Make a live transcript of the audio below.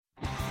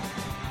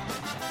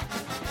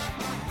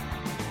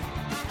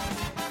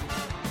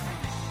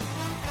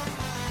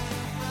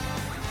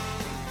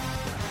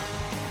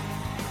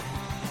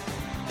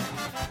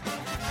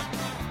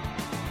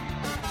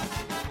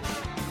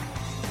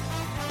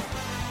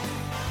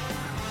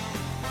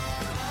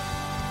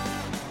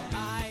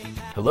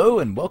Hello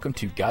and welcome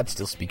to God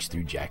Still Speaks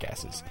Through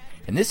Jackasses.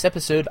 In this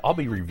episode, I'll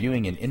be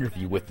reviewing an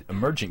interview with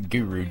emergent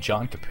guru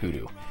John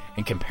Caputo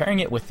and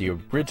comparing it with the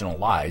original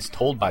lies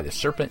told by the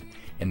serpent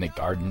in the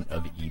Garden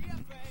of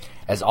Eden.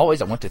 As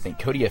always, I want to thank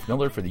Cody F.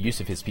 Miller for the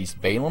use of his piece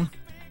Balaam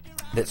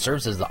that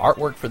serves as the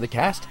artwork for the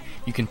cast.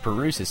 You can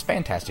peruse his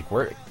fantastic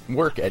work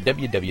at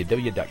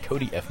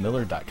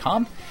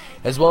www.codyfmiller.com.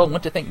 As well, I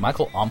want to thank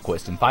Michael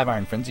Almquist and Five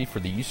Iron Frenzy for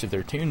the use of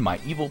their tune,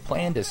 My Evil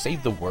Plan to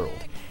Save the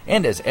World.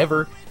 And as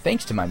ever,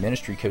 thanks to my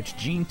ministry coach,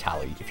 Gene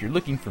Talley. If you're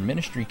looking for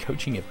ministry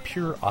coaching of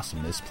pure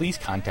awesomeness, please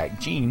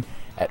contact Gene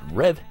at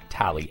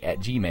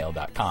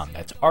revtalley@gmail.com.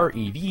 That's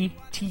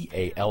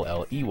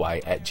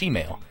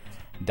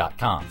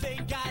REVTALLEY@gmail.com.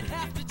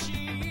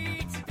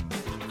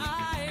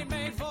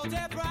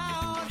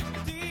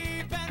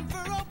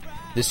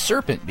 The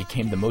serpent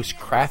became the most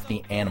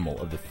crafty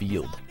animal of the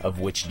field, of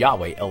which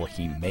Yahweh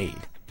Elohim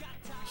made.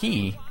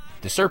 He,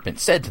 the serpent,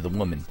 said to the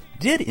woman,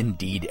 "Did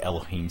indeed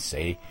Elohim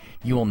say,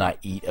 'You will not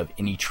eat of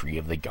any tree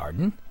of the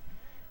garden'?"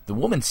 The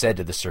woman said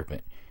to the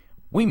serpent,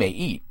 "We may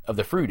eat of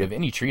the fruit of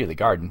any tree of the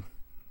garden,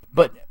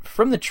 but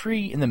from the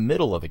tree in the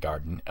middle of the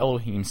garden,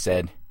 Elohim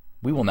said,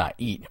 'We will not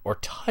eat or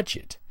touch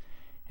it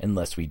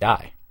unless we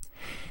die.'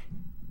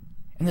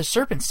 And the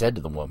serpent said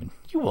to the woman,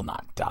 'You will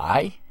not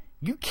die.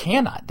 You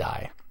cannot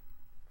die.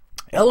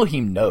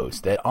 Elohim knows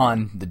that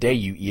on the day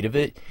you eat of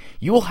it,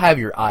 you will have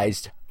your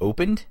eyes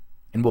opened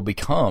and will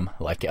become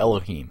like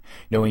Elohim,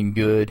 knowing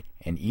good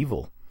and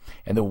evil.'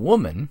 And the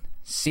woman,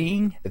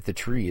 seeing that the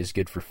tree is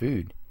good for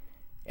food,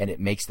 and it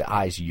makes the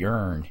eyes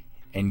yearn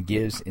and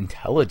gives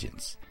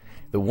intelligence,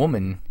 the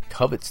woman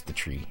covets the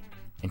tree,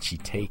 and she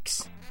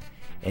takes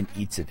and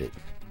eats of it,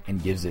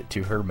 and gives it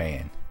to her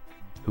man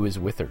who is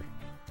with her,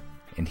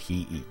 and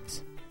he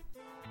eats."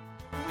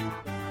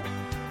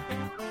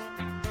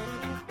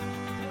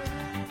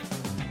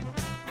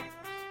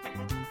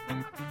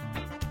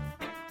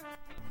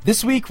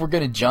 This week, we're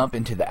going to jump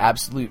into the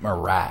absolute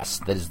morass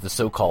that is the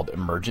so-called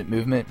emergent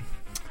movement.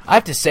 I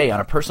have to say, on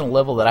a personal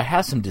level, that I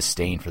have some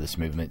disdain for this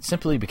movement,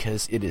 simply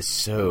because it is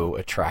so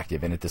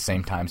attractive and at the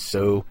same time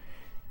so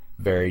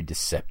very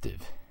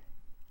deceptive.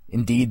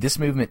 Indeed, this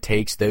movement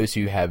takes those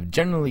who have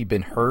generally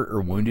been hurt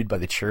or wounded by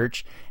the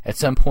church at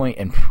some point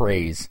and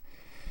preys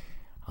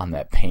on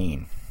that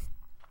pain.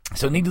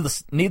 So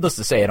needless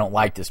to say, I don't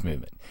like this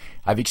movement.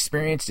 I've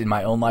experienced in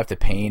my own life the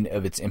pain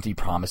of its empty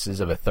promises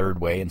of a third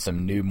way and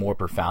some new, more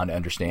profound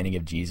understanding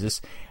of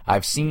Jesus.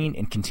 I've seen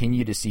and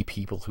continue to see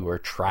people who are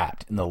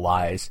trapped in the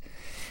lies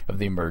of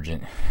the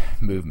emergent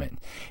movement.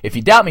 If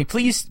you doubt me,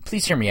 please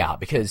hear me out,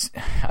 because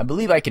I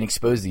believe I can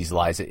expose these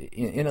lies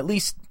in at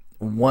least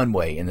one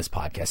way in this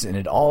podcast, and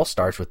it all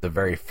starts with the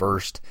very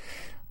first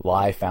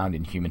lie found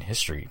in human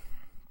history.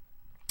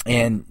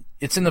 And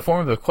it's in the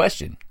form of a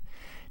question.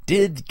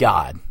 Did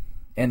God...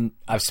 And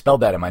I've spelled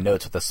that in my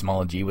notes with a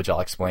small g, which I'll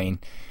explain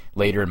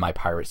later in my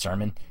pirate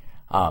sermon.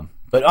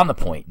 But on the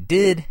point,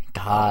 did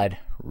God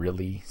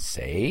really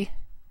say?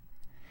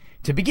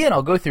 To begin,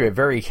 I'll go through a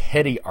very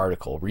heady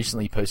article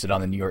recently posted on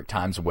the New York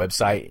Times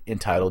website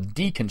entitled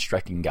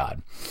Deconstructing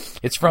God.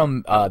 It's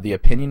from the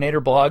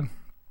Opinionator blog,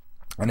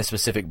 and a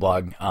specific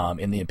blog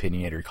in the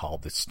Opinionator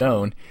called The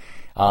Stone,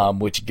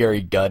 which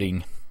Gary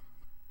Gutting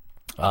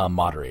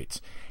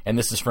moderates. And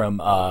this is from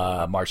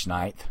March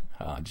 9th,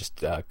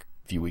 just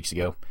few weeks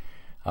ago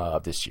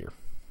of this year.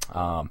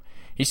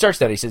 He starts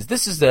that. He says,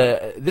 This is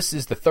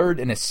the third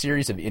in a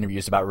series of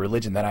interviews about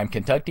religion that I'm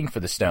conducting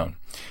for The Stone.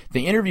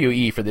 The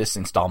interviewee for this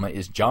installment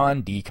is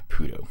John D.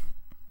 Caputo.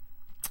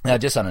 Now,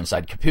 just on an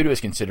aside, Caputo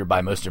is considered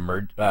by most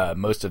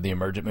of the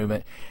emergent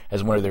movement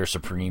as one of their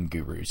supreme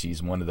gurus.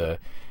 He's one of the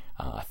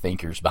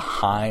thinkers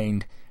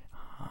behind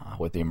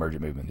what the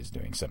emergent movement is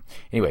doing. So,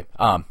 anyway,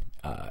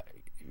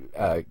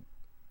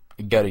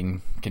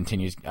 Gutting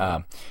continues.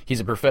 He's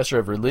a professor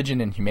of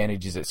religion and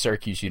humanities at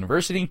Syracuse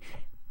University,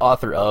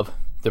 author of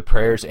The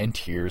Prayers and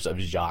Tears of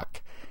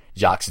Jacques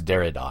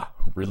Derrida,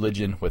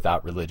 Religion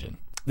Without Religion.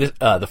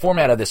 The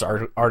format of this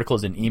article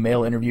is an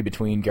email interview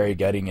between Gary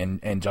Gutting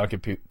and John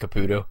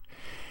Caputo.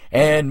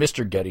 And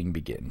Mr. Gutting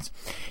begins.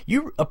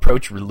 You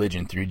approach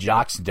religion through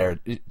Jacques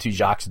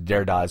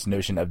Derrida's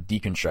notion of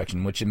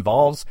deconstruction, which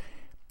involves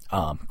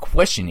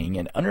questioning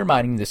and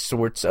undermining the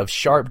sorts of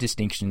sharp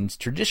distinctions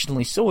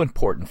traditionally so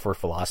important for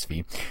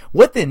philosophy.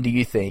 What then do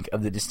you think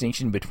of the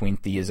distinction between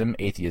theism,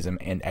 atheism,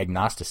 and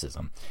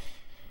agnosticism?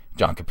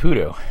 John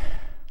Caputo.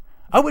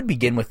 I would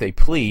begin with a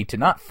plea to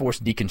not force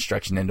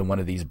deconstruction into one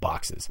of these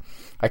boxes.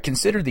 I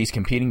consider these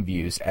competing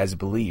views as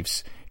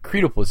beliefs,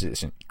 creedal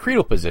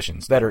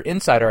positions that are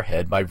inside our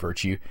head by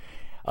virtue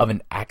of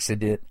an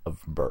accident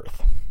of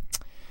birth.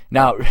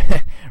 Now,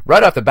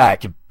 right off the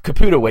bat,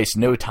 Caputo wastes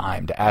no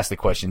time to ask the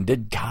question,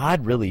 did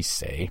God really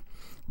say?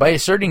 By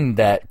asserting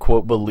that,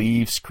 quote,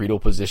 beliefs, creedal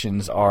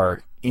positions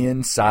are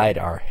inside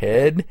our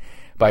head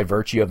by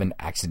virtue of an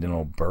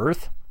accidental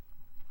birth?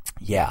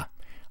 Yeah.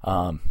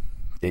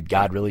 Did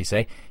God really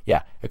say?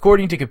 Yeah.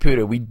 According to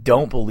Caputo, we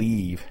don't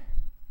believe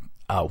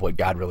what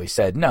God really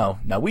said. No,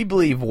 we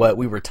believe what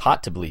we were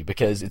taught to believe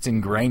because it's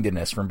ingrained in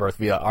us from birth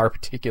via our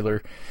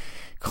particular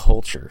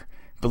culture.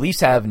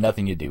 Beliefs have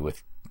nothing to do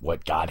with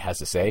what God has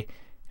to say,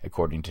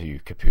 according to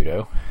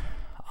Caputo.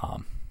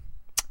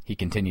 He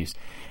continues,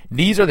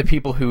 these are the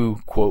people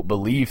who, quote,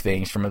 believe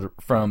things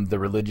from the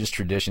religious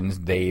traditions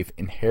they've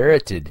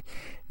inherited.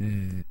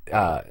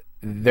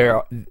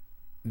 There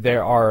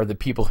are the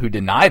people who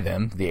deny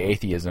them. The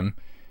atheism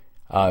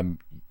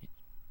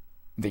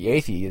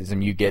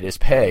you get is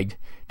pegged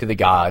to the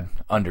God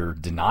under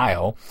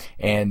denial.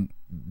 And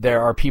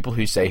there are people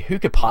who say, who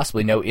could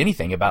possibly know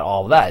anything about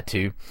all of that?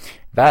 To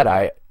that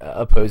I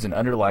oppose an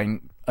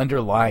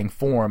underlying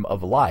form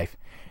of life.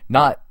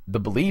 Not the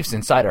beliefs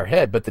inside our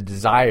head, but the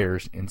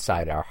desires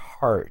inside our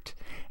heart.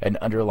 An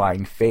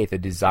underlying faith, a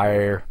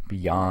desire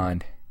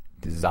beyond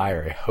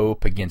desire, a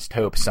hope against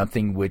hope,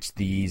 something which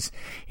these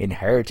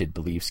inherited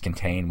beliefs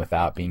contain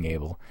without being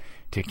able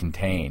to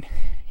contain.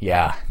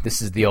 Yeah,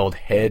 this is the old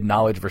head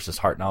knowledge versus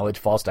heart knowledge,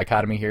 false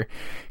dichotomy here.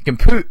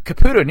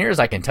 Caputo, near as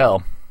I can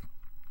tell,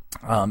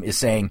 is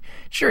saying,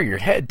 sure, your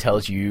head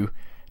tells you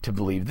to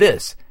believe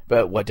this,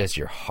 but what does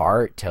your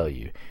heart tell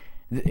you?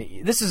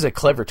 This is a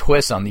clever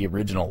twist on the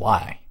original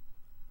lie.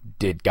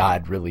 Did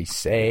God really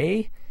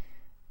say?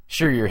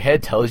 Sure, your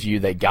head tells you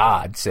that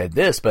God said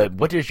this, but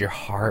what does your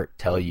heart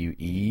tell you,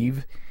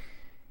 Eve?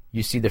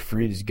 You see the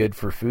fruit is good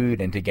for food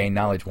and to gain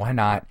knowledge. Why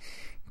not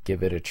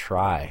give it a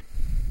try?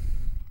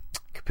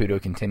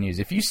 Caputo continues,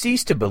 if you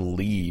cease to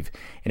believe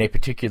in a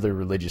particular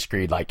religious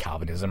creed like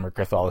Calvinism or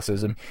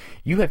Catholicism,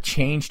 you have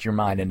changed your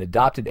mind and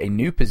adopted a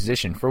new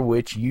position for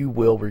which you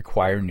will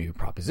require new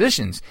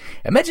propositions.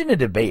 Imagine a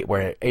debate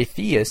where a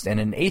theist and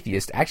an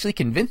atheist actually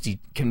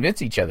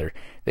convince each other.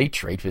 They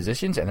trade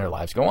positions and their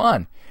lives go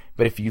on.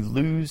 But if you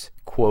lose,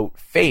 quote,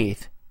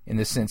 faith, in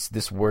the sense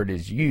this word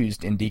is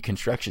used in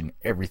deconstruction,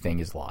 everything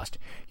is lost.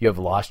 You have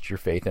lost your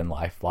faith in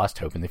life, lost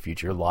hope in the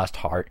future, lost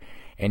heart,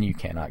 and you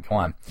cannot go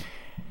on.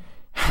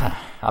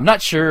 I'm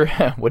not sure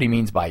what he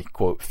means by,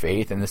 quote,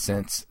 faith in the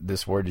sense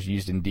this word is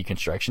used in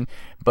deconstruction,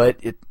 but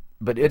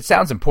it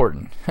sounds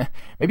important.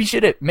 Maybe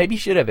he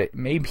should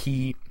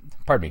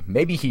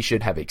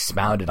have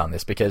expounded on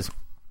this, because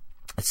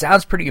it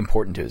sounds pretty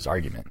important to his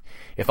argument.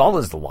 If all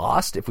is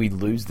lost, if we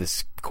lose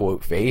this,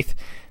 quote, faith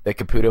that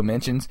Caputo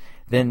mentions,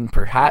 then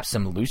perhaps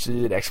some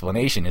lucid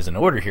explanation is in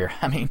order here.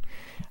 I mean,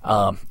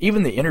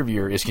 even the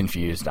interviewer is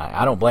confused.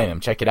 I don't blame him.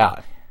 Check it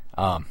out.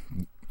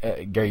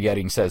 Gary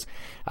Gettings says,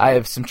 I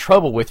have some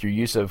trouble with your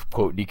use of,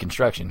 quote,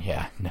 deconstruction.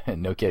 Yeah,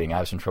 no kidding. I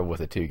have some trouble with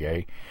it too,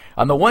 Gary.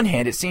 On the one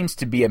hand, it seems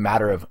to be a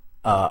matter of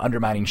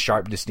undermining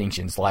sharp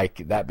distinctions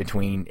like that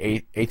between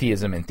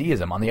atheism and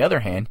theism. On the other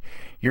hand,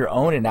 your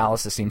own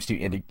analysis seems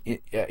to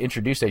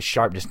introduce a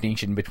sharp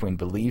distinction between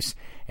beliefs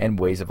and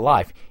ways of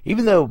life,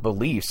 even though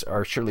beliefs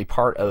are surely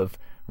part of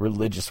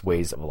religious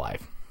ways of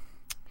life.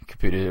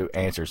 Caputo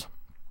answers,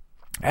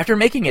 after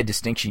making a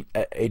distinction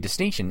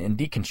in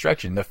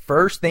deconstruction, the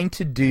first thing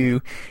to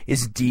do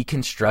is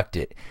deconstruct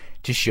it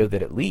to show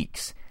that it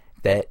leaks,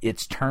 that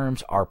its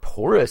terms are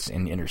porous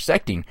and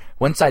intersecting,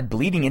 one side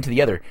bleeding into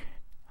the other.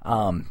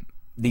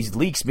 These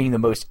leaks being the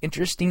most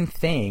interesting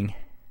thing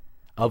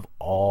of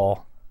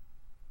all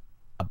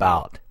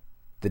about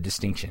the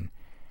distinction.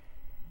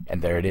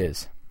 And there it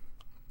is.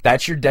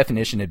 That's your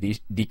definition of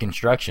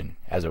deconstruction,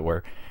 as it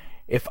were.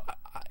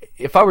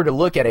 If I were to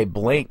look at a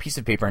blank piece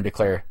of paper and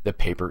declare the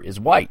paper is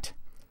white,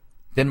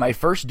 then my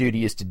first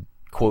duty is to,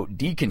 quote,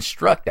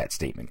 deconstruct that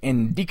statement.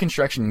 And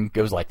deconstruction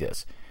goes like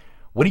this.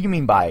 What do you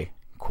mean by,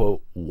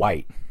 quote,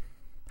 white?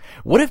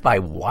 What if by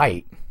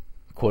white,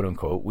 quote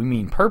unquote, we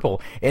mean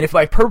purple? And if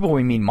by purple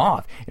we mean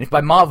mauve? And if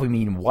by mauve we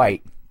mean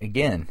white?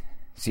 Again,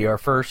 see our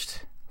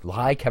first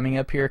lie coming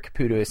up here?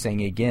 Caputo is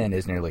saying again,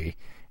 as nearly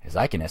as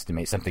I can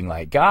estimate, something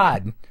like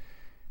God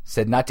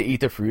said not to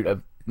eat the fruit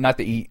of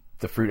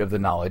the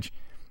knowledge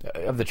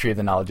of the tree of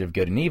the knowledge of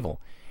good and evil.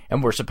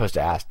 And we're supposed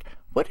to ask,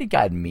 what did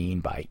God mean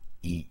by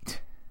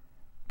eat?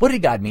 What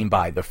did God mean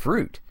by the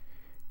fruit?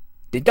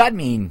 Did God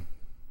mean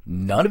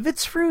none of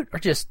its fruit or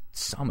just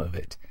some of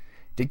it?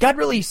 Did God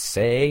really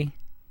say?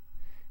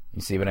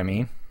 You see what I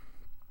mean?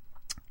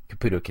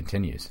 Caputo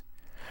continues,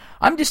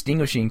 I'm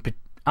distinguishing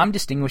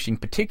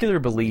particular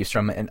beliefs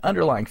from an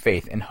underlying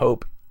faith and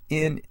hope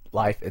in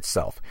life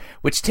itself,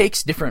 which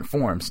takes different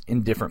forms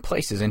in different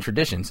places and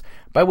traditions,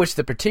 by which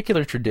the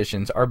particular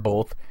traditions are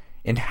both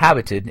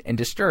inhabited and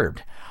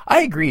disturbed.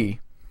 I agree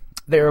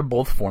they are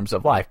both forms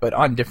of life, but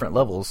on different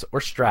levels or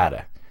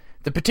strata.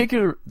 The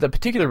particular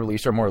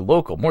beliefs are more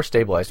local, more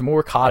stabilized,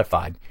 more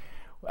codified,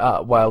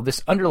 while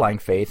this underlying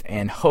faith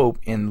and hope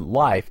in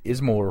life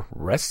is more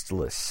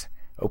restless,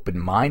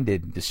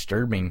 open-minded,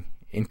 disturbing,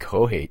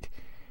 inchoate,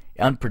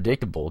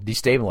 unpredictable,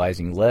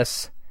 destabilizing,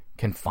 less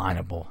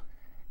confinable.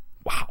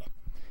 Wow.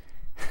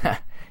 Did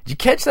you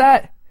catch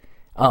that?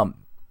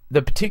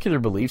 The particular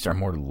beliefs are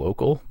more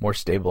local, more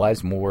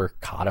stabilized, more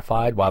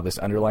codified, while this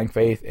underlying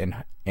faith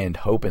and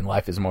hope in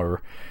life is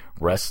more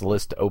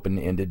restless,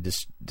 open-ended,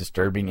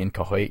 disturbing,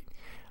 inchoate,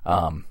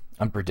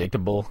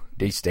 unpredictable,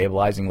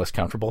 destabilizing, less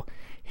comfortable.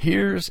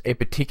 Here's a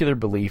particular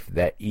belief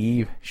that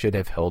Eve should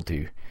have held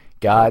to.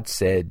 God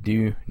said,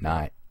 do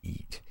not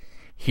eat.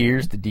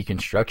 Here's the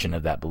deconstruction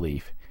of that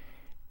belief.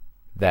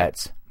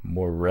 that's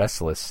more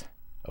restless,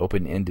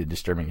 open-ended,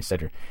 disturbing,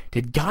 etc.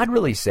 Did God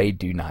really say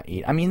do not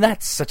eat? I mean,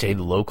 that's such a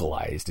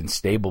localized and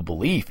stable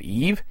belief,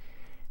 Eve.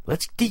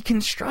 Let's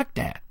deconstruct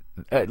that.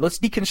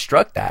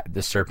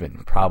 The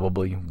serpent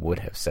probably would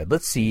have said.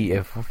 Let's see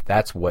if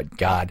that's what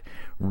God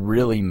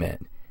really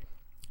meant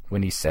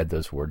when he said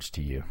those words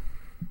to you.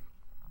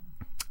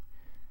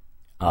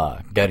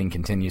 Gutting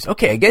continues,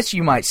 okay, I guess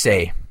you might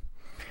say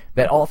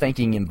that all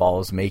thinking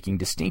involves making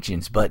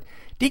distinctions, but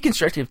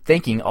deconstructive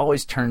thinking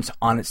always turns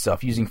on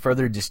itself, using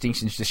further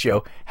distinctions to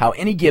show how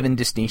any given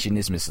distinction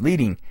is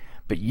misleading.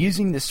 But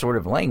using this sort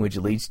of language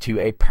leads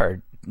to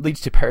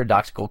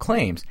paradoxical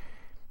claims.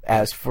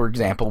 As, for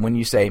example, when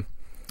you say,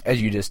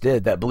 as you just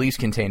did, that beliefs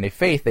contain a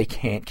faith they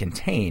can't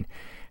contain.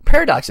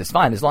 Paradox is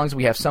fine as long as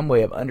we have some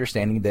way of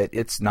understanding that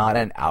it's not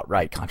an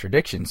outright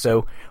contradiction.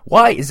 So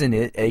why isn't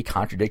it a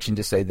contradiction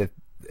to say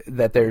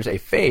that there's a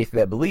faith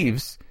that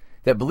beliefs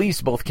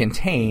both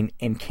contain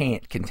and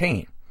can't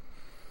contain?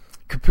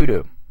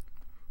 Caputo.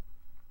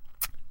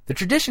 The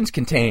traditions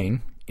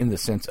contain, in the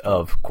sense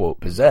of, quote,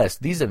 possess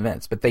these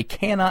events, but they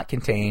cannot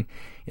contain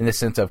in the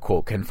sense of,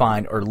 quote,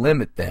 confine or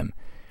limit them,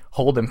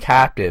 hold them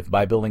captive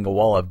by building a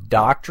wall of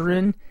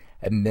doctrine,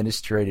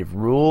 administrative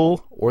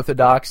rule,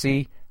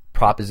 orthodoxy,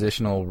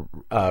 propositional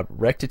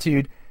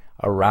rectitude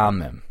around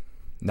them.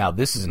 Now,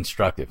 this is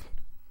instructive.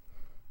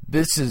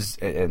 This is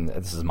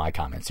my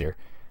comments here.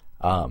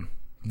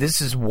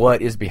 This is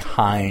what is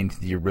behind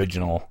the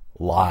original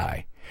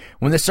lie.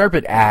 When the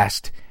serpent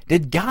asked,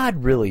 did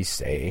God really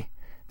say?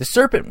 The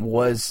serpent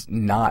was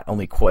not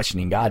only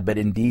questioning God, but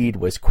indeed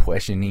was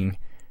questioning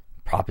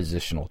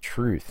propositional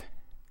truth.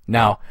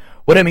 Now,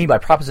 what I mean by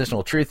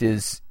propositional truth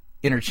is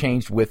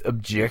interchanged with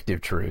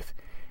objective truth.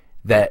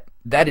 That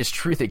is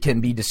truth that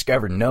can be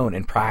discovered, known,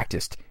 and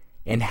practiced,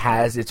 and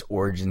has its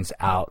origins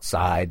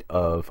outside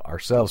of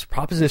ourselves.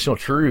 Propositional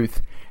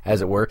truth,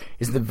 as it were,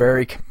 is the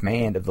very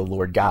command of the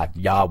Lord God,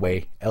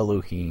 Yahweh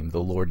Elohim, the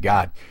Lord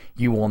God.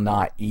 You will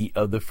not eat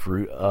of the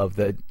fruit of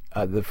the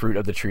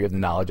tree of the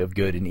knowledge of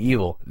good and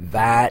evil.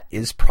 That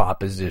is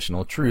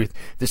propositional truth.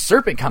 The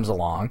serpent comes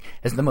along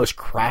as the most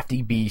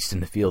crafty beast in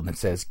the field and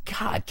says,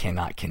 God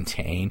cannot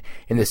contain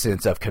in the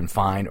sense of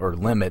confine or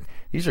limit.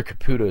 These are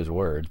Caputo's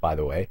words, by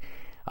the way.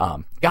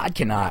 God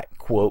cannot,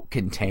 quote,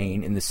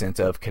 contain in the sense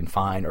of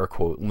confine or,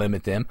 quote,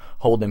 limit them,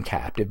 hold them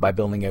captive by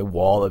building a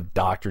wall of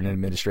doctrine,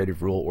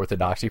 administrative rule,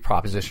 orthodoxy,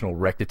 propositional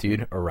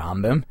rectitude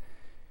around them.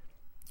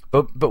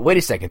 But wait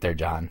a second there,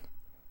 John.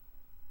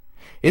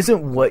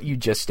 Isn't what you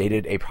just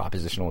stated a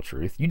propositional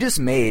truth? You just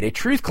made a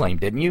truth claim,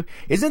 didn't you?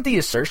 Isn't the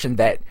assertion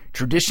that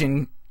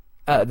traditions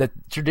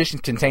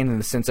contain in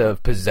the sense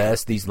of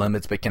possess these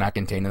limits but cannot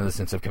contain in the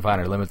sense of confine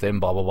or limit them,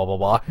 blah, blah, blah, blah,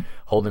 blah,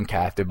 hold them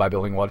captive by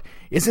building what?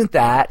 Isn't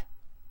that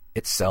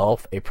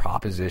itself a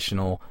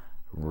propositional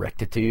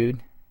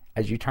rectitude,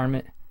 as you term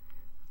it?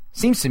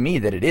 Seems to me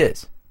that it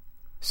is.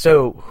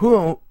 So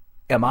who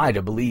am I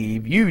to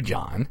believe you,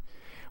 John?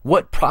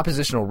 What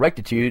propositional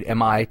rectitude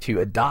am I to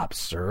adopt,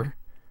 sir?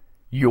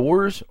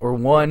 Yours or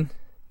one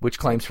which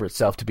claims for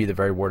itself to be the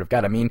very word of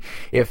God?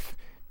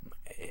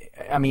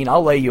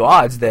 I'll lay you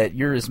odds that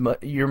you're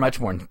a much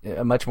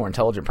more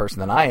intelligent person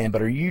than I am,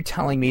 but are you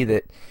telling me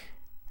that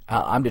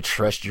I'm to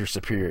trust your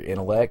superior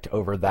intellect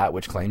over that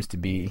which claims to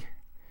be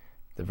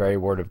the very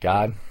word of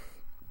God?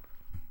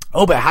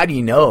 Oh, but how do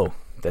you know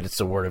that it's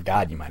the word of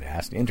God, you might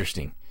ask?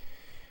 Interesting.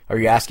 Are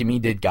you asking me,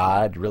 did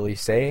God really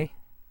say,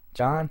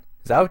 John?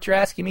 Is that what you're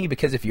asking me?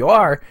 Because if you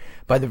are,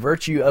 by the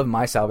virtue of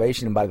my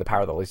salvation and by the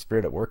power of the Holy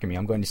Spirit at work in me,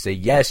 I'm going to say,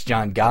 yes,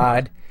 John,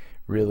 God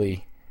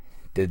really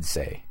did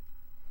say.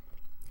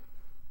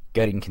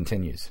 Gutting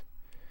continues.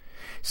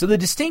 So the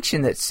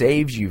distinction that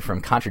saves you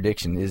from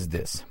contradiction is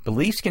this.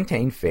 Beliefs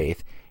contain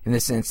faith in the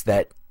sense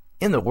that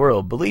in the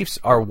world, beliefs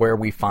are where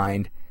we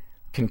find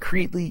faith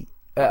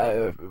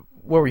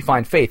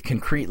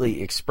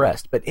concretely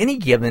expressed. But any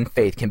given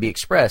faith can be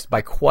expressed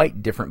by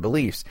quite different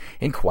beliefs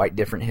in quite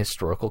different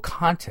historical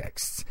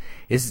contexts.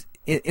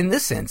 In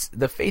this sense,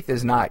 the faith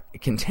is not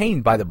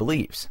contained by the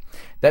beliefs.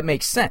 That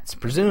makes sense.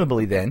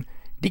 Presumably then,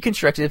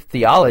 deconstructive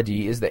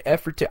theology is the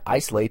effort to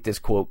isolate this,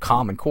 quote,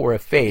 common core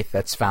of faith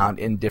that's found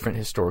in different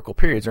historical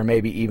periods, or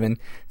maybe even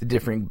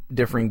the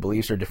differing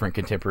beliefs or different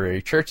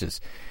contemporary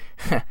churches.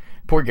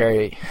 Poor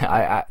Gary,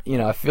 I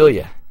feel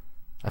you.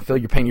 I feel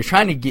your pain.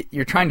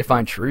 You're trying to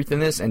find truth in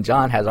this, and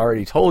John has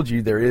already told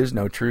you there is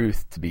no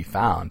truth to be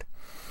found.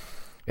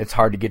 It's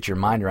hard to get your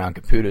mind around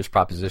Caputo's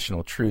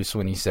propositional truths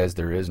when he says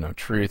there is no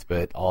truth,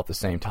 but all at the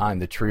same time,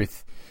 the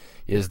truth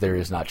is there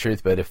is not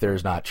truth. But if there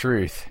is not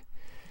truth,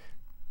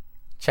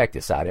 check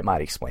this out. It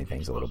might explain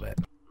things a little bit.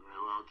 Very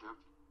well,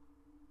 Captain.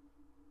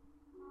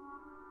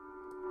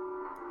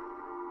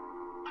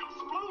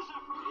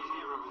 Explosive!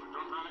 Easy, Robert.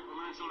 Don't panic. We'll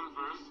let children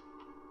first.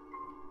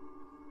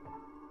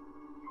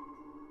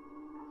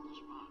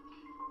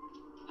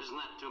 Isn't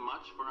that too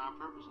much for our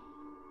purposes?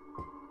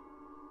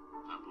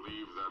 I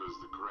believe that is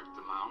the correct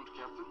amount,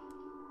 Captain.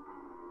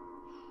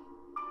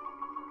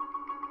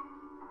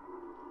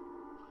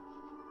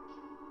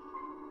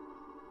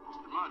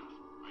 Mr. Mudd,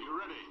 are you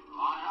ready?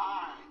 Aye,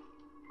 aye.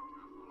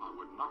 I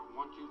would not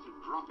want you to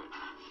drop it.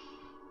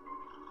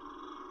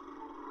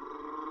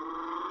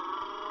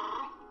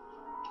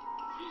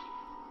 Easy.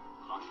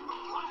 Caution.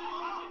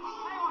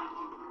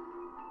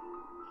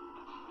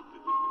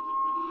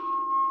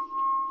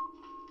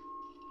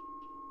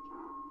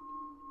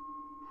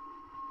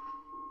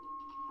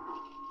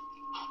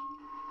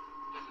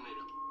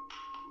 Detonator.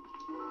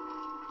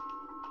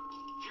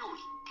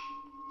 Fuse.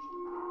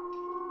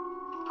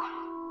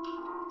 Primer.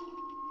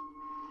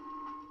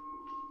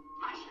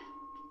 Matching.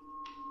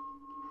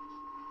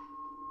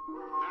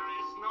 There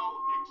is no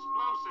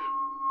explosive.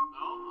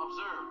 No,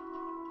 observe.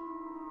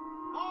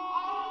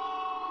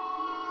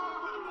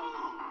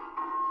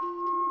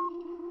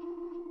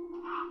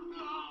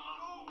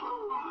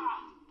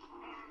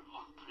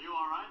 Are you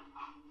all right?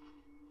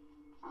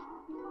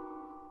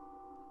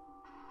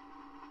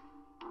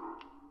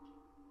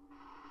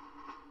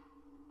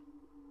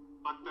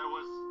 But there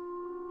was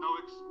no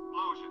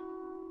explosion.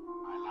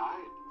 I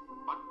lied.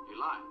 What? You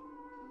lied.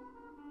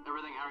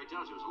 Everything Harry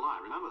tells you is a lie.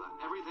 Remember that.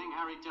 Everything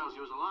Harry tells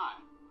you is a lie.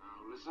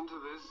 Now listen to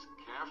this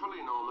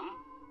carefully, Norman.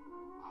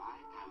 I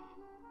am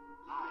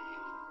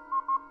lying.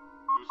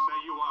 You say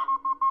you are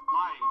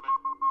lying, but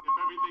if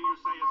everything you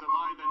say is a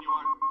lie, then you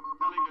are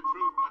telling the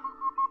truth. But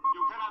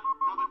you cannot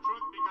tell the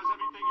truth because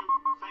everything you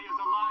say is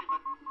a lie.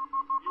 But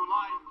you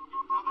lie, you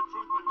tell the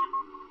truth, but you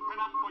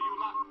cannot, for you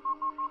lie.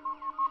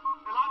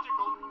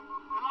 Illogical.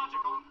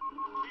 Illogical.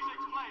 Please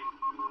explain.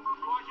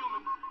 You are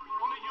human.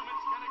 Only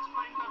humans can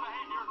explain their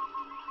behavior.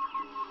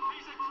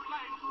 Please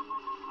explain.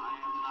 I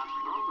am not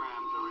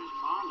programmed to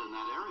respond in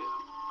that area.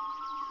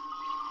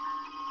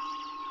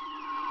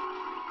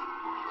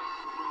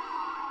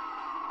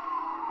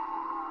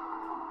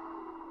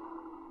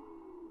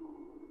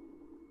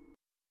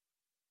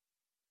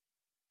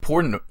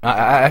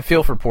 I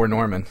feel for poor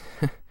Norman,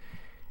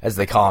 as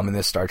they call him in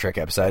this Star Trek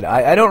episode.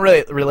 I don't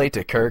really relate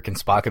to Kirk and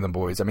Spock and the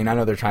boys. I mean, I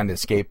know they're trying to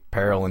escape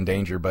peril and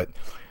danger, but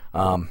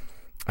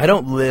I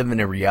don't live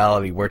in a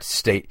reality where to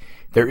state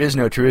there is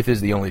no truth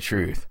is the only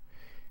truth.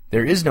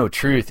 There is no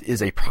truth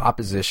is a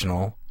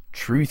propositional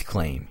truth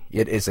claim.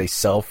 It is a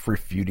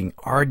self-refuting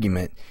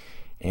argument.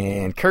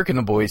 And Kirk and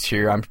the boys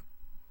here,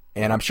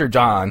 I'm sure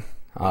John,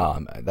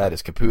 that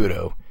is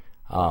Caputo,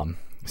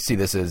 see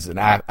this as an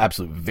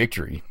absolute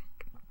victory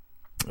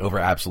over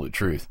absolute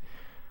truth.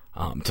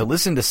 To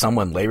listen to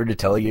someone later to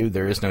tell you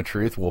there is no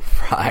truth will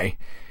fry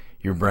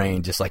your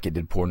brain just like it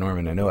did poor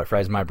Norman. I know it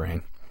fries my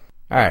brain.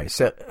 All right,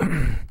 so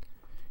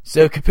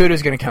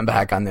Caputo's going to come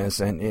back on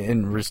this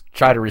and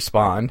try to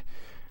respond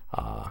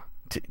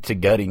to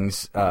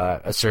Gutting's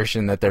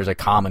assertion that there's a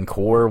common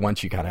core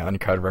once you kind of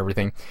uncover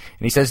everything.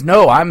 And he says,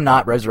 no, I'm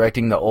not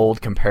resurrecting the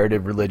old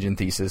comparative religion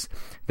thesis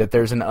that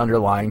there's an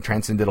underlying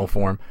transcendental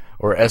form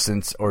or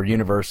essence or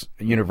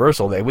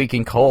universal that we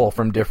can cull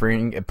from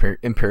differing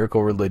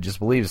empirical religious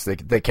beliefs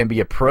that can be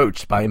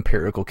approached by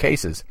empirical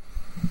cases.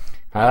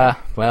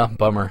 Well,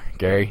 bummer,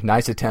 Gary.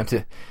 Nice attempt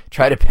to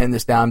try to pin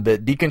this down,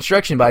 but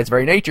deconstruction by its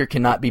very nature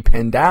cannot be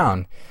pinned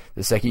down.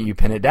 The second you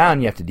pin it down,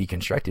 you have to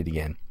deconstruct it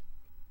again.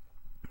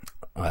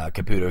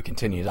 Caputo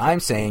continues, I'm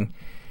saying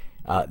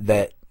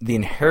that the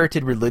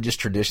inherited religious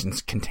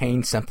traditions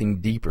contain something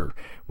deeper,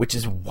 which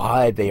is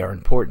why they are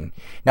important.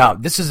 Now,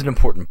 this is an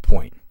important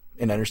point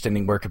in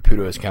understanding where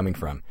Caputo is coming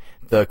from.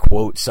 The,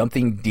 quote,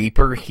 something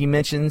deeper he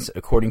mentions,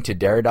 according to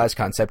Derrida's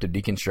concept of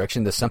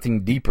deconstruction, the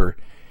something deeper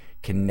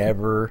can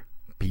never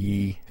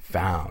be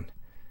found.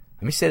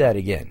 Let me say that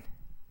again.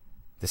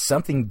 The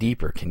something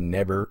deeper can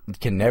never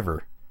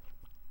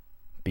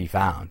be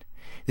found.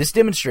 This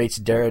demonstrates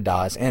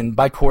Derrida's and,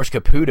 by course,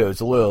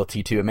 Caputo's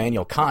loyalty to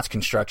Immanuel Kant's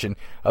construction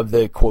of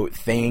the, quote,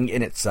 thing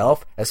in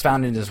itself, as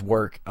found in his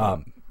work,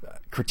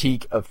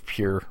 Critique of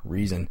Pure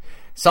Reason.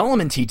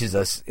 Solomon teaches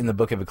us in the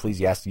book of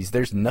Ecclesiastes,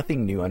 there's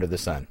nothing new under the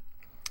sun.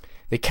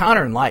 The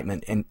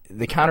counter-enlightenment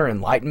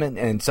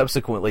and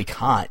subsequently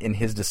Kant and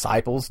his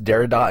disciples,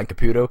 Derrida and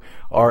Caputo,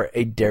 are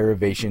a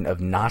derivation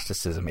of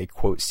Gnosticism, a,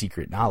 quote,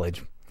 secret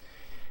knowledge.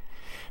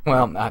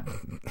 Well,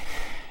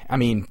 I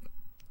mean,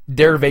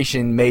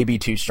 derivation may be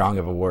too strong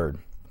of a word,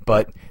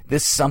 but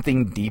this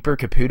something deeper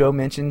Caputo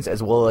mentions,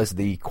 as well as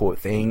the, quote,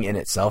 thing in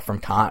itself from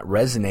Kant,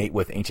 resonate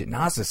with ancient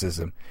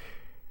Gnosticism,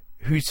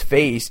 whose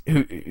face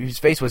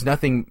was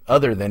nothing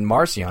other than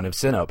Marcion of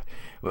Sinope.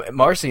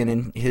 Marcion,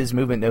 in his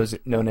movement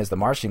known as the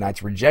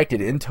Marcionites,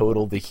 rejected in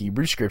total the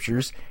Hebrew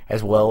scriptures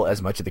as well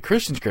as much of the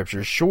Christian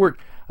scriptures, short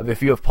of a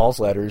few of Paul's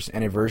letters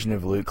and a version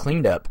of Luke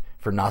cleaned up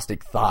for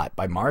Gnostic thought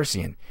by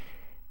Marcion.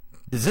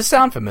 Does this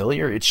sound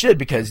familiar? It should,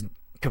 because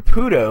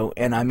Caputo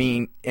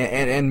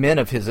and men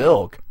of his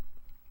ilk,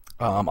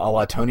 a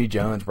la Tony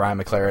Jones, Brian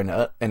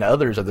McLaren, and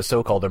others of the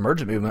so-called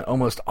emergent movement,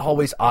 almost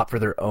always opt for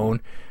their own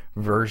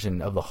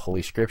version of the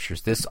Holy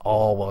Scriptures. This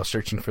all while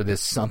searching for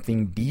this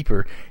something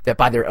deeper that,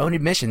 by their own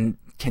admission,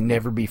 can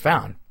never be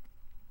found.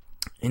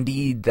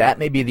 Indeed, that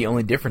may be the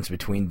only difference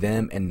between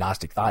them and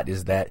Gnostic thought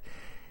is that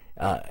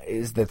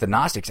the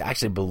Gnostics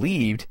actually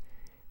believed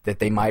that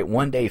they might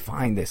one day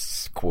find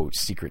this, quote,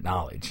 secret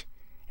knowledge.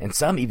 And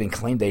some even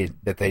claimed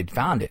that they'd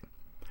found it.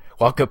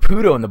 While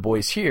Caputo and the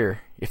boys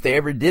here, if they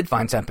ever did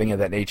find something of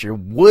that nature,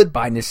 would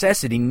by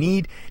necessity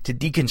need to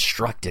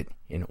deconstruct it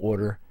in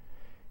order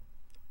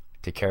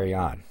to carry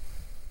on.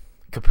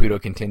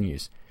 Caputo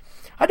continues,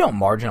 I don't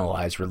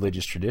marginalize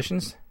religious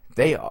traditions.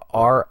 They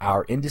are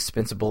our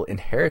indispensable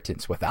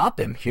inheritance. Without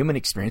them, human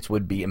experience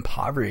would be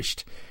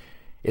impoverished,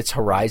 its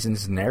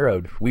horizons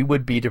narrowed. We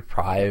would be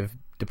deprived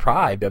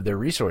of their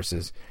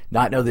resources,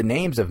 not know the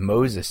names of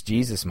Moses,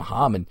 Jesus,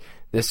 Muhammad,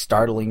 this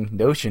startling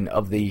notion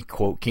of the,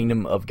 quote,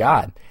 kingdom of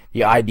God,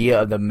 the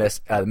idea of the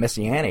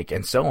messianic,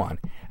 and so on.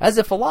 As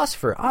a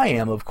philosopher, I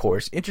am, of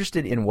course,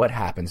 interested in what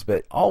happens,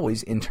 but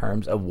always in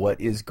terms of what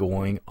is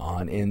going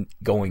on in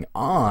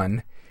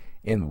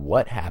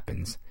what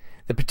happens.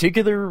 The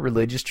particular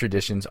religious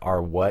traditions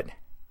are what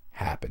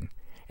happen,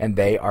 and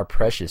they are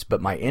precious,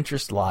 but my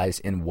interest lies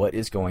in what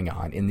is going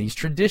on in these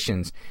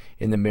traditions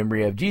in the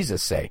memory of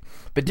Jesus, say.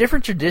 But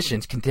different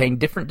traditions contain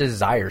different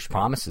desires,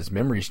 promises,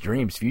 memories,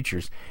 dreams,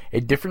 futures,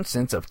 a different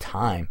sense of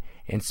time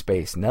and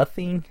space.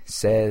 Nothing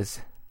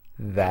says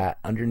that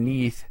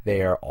underneath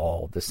they are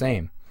all the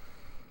same.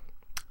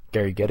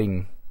 Gary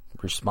Getting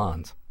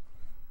responds,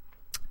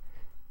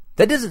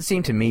 that doesn't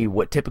seem to me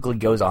what typically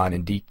goes on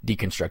in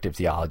deconstructive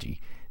theology.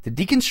 The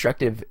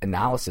deconstructive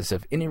analysis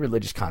of any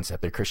religious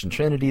concept, the Christian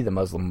Trinity, the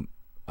Muslim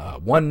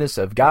oneness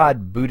of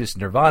God, Buddhist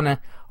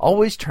nirvana,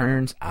 always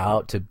turns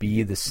out to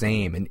be the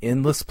same, an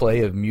endless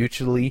play of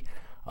mutually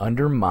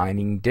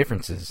undermining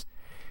differences.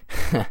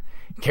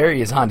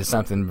 Carey is on to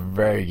something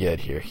very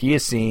good here. He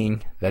is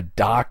seeing the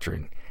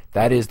doctrine,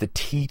 that is the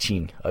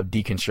teaching of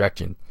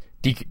deconstruction.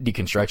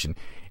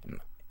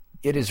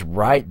 It is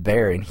right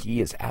there, and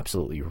he is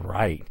absolutely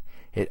right.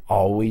 It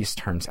always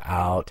turns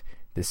out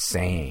the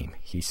same,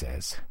 he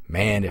says.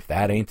 Man, if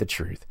that ain't the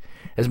truth.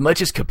 As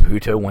much as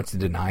Caputo wants to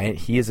deny it,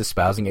 he is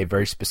espousing a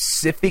very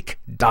specific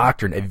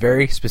doctrine, a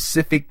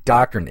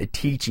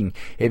teaching,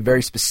 a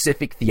very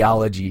specific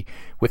theology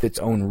with its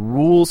own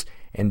rules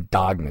and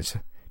dogmas.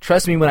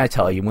 Trust me when I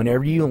tell you,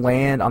 wherever you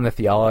land on the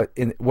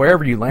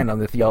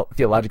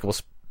theological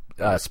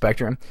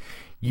spectrum,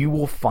 you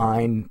will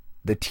find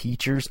the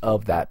teachers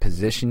of that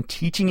position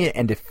teaching it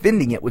and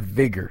defending it with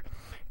vigor.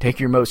 Take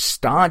your most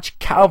staunch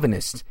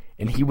Calvinist,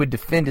 and he would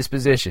defend his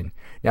position.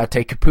 Now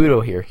take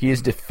Caputo here. He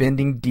is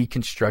defending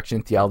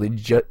deconstruction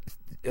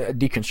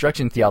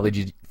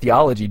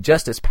theology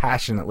just as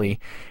passionately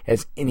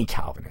as any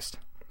Calvinist.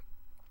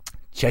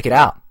 Check it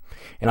out,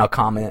 and I'll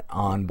comment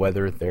on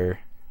whether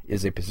there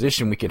is a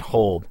position we can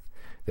hold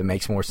that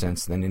makes more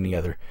sense than any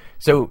other.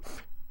 So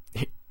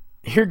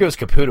here goes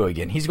Caputo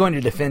again. He's going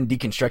to defend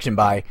deconstruction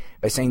by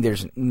saying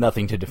there's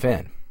nothing to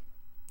defend.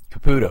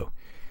 Caputo,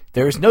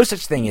 there is no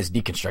such thing as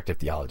deconstructive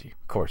theology.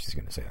 Of course he's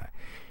going to say that.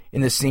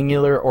 In the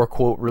singular, or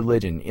quote,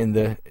 religion, in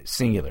the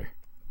singular.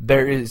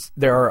 There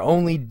are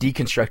only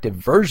deconstructive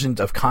versions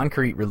of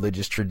concrete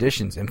religious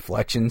traditions,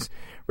 inflections,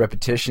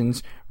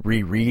 repetitions,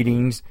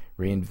 rereadings,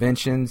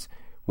 reinventions,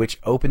 which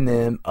open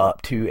them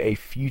up to a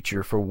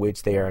future for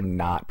which they are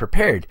not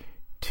prepared,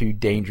 to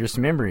dangerous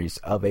memories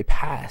of a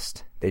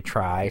past they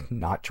try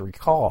not to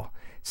recall,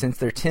 since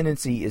their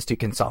tendency is to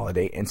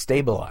consolidate and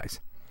stabilize.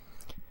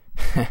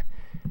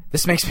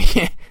 This makes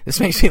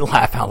me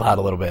laugh out loud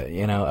a little bit,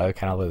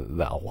 kind of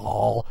the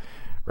lol,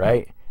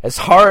 right? As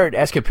hard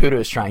as Caputo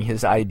is trying,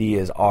 his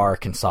ideas are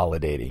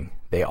consolidating.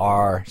 They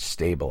are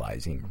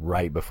stabilizing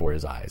right before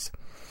his eyes.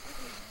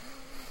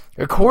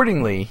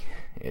 Accordingly,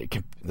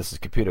 this is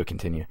Caputo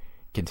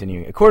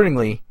continuing.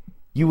 Accordingly,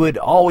 you would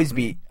always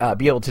be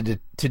able to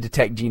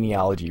detect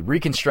genealogy,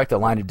 reconstruct the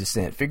line of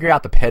descent, figure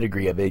out the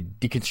pedigree of a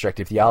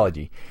deconstructive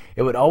theology.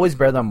 It would always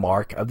bear the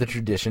mark of the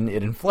tradition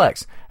it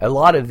inflects. A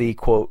lot of the,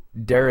 quote,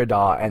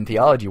 Derrida and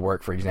theology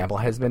work, for example,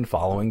 has been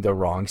following the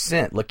wrong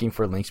scent, looking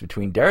for links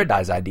between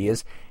Derrida's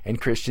ideas and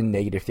Christian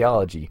negative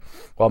theology,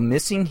 while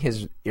missing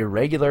his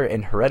irregular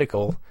and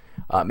heretical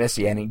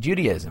Messianic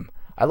Judaism.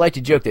 I like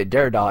to joke that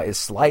Derrida is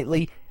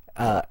slightly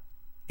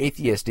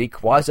atheistic,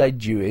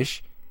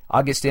 quasi-Jewish,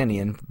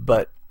 Augustinian,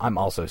 but I'm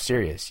also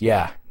serious.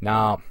 Yeah,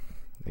 now,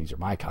 these are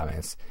my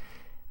comments.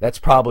 That's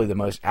probably the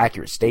most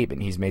accurate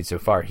statement he's made so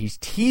far. He's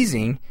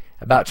teasing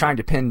about trying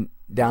to pin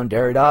down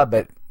Derrida,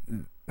 but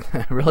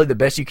really the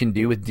best you can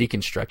do with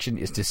deconstruction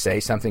is to say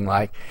something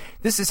like,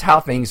 this is how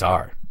things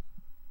are.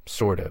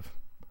 Sort of.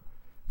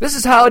 This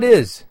is how it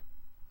is.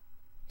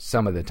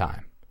 Some of the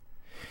time.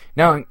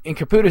 Now, in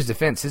Caputo's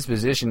defense, his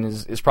position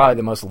is probably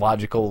the most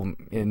logical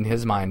in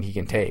his mind he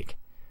can take,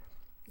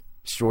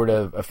 short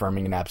of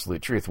affirming an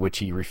absolute truth, which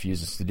he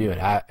refuses to do,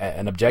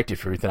 an objective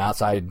truth, an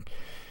outside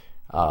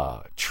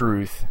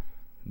truth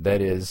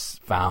that is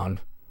found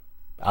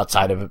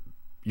outside of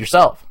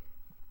yourself,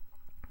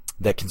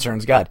 that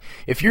concerns God.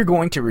 If you're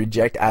going to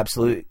reject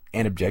absolute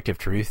and objective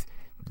truth,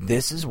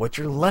 this is what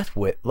you're left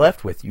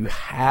with. You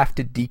have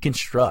to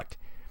deconstruct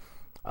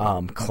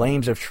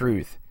claims of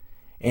truth,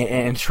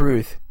 and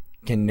truth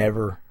can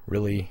never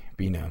really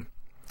be known.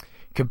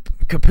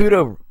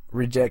 Caputo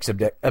rejects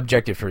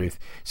objective truth.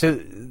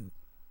 So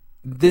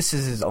this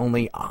is his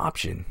only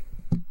option.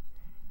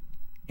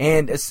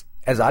 And as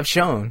I've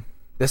shown,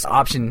 this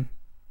option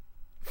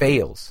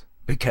fails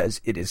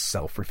because it is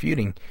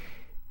self-refuting.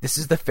 This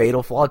is the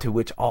fatal flaw to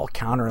which all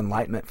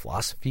counter-enlightenment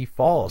philosophy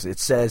falls. It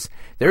says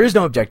there is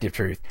no objective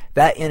truth.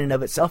 That in and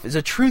of itself is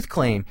a truth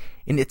claim,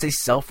 and it's a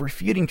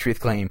self-refuting truth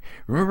claim.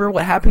 Remember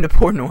what happened to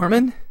poor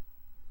Norman?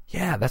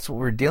 Yeah, that's what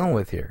we're dealing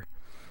with here.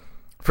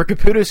 For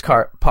Caputo's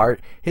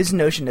part, his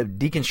notion of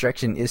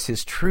deconstruction is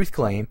his truth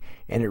claim,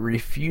 and it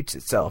refutes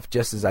itself,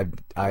 just as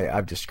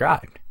I've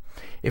described.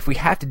 If we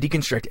have to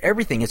deconstruct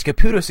everything, as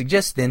Caputo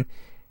suggests, then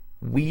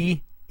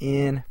we,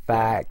 in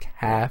fact,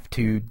 have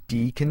to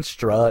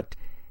deconstruct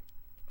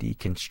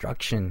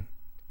deconstruction.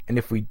 And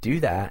if we do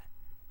that,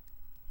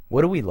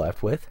 what are we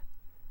left with?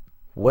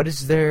 What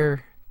is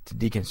there to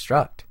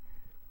deconstruct?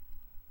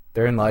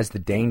 Therein lies the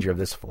danger of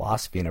this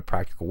philosophy in a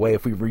practical way.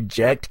 If we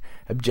reject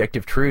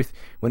objective truth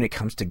when it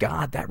comes to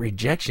God, that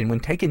rejection, when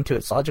taken to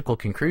its logical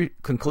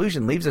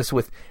conclusion, leaves us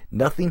with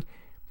nothing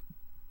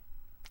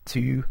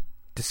to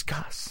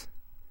discuss,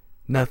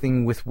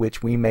 nothing with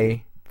which we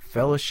may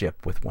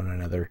fellowship with one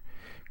another.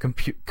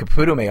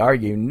 Caputo may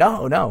argue,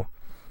 no,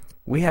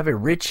 we have a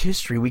rich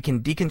history we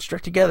can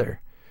deconstruct together.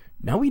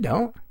 No, we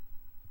don't.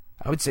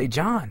 I would say,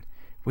 John,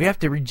 we have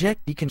to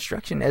reject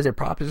deconstruction as a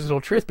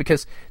propositional truth,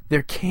 because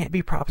there can't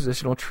be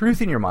propositional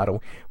truth in your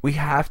model. We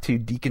have to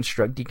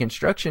deconstruct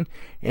deconstruction,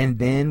 and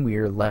then we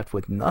are left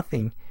with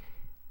nothing.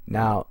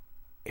 Now,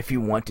 if you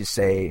want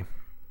to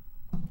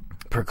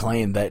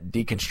proclaim that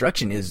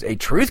deconstruction is a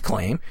truth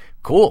claim,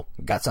 cool,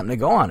 we've got something to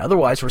go on.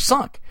 Otherwise, we're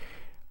sunk.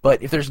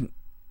 But if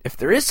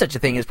there is such a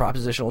thing as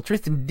propositional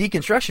truth, then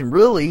deconstruction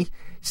really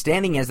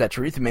standing as that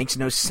truth makes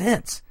no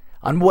sense.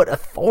 On what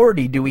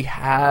authority do we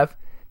have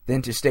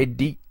then to say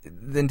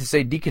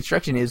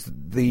deconstruction is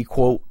the,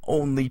 quote,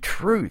 only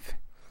truth?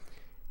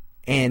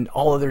 And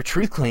all other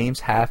truth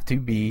claims have to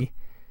be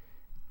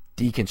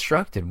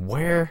deconstructed.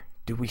 Where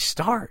do we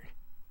start?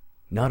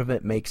 None of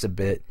it makes a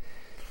bit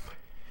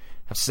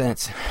of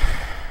sense.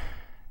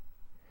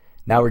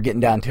 Now we're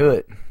getting down to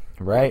it,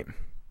 right?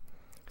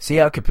 See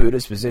how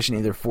Caputo's position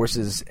either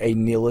forces a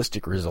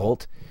nihilistic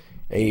result,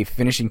 a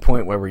finishing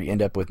point where we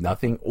end up with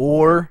nothing,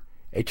 or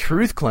a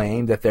truth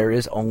claim that there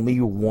is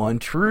only one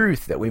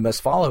truth that we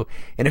must follow.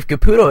 And if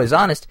Caputo is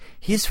honest,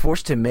 he's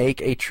forced to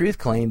make a truth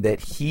claim that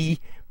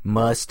he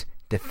must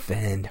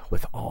defend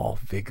with all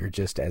vigor,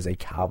 just as a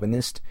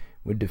Calvinist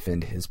would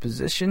defend his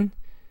position,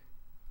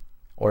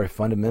 or a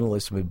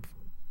fundamentalist would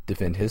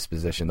defend his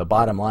position. The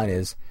bottom line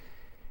is,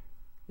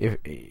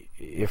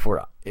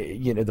 the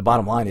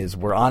bottom line is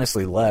we're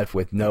honestly left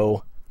with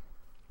no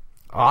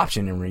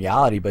option in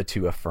reality but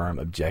to affirm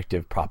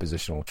objective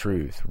propositional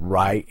truth,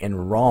 right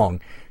and wrong,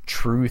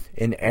 truth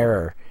and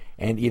error,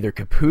 and either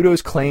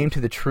Caputo's claim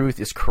to the truth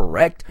is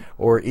correct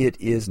or it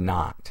is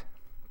not.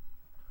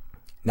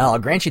 Now, I'll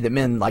grant you that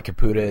men like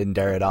Caputo and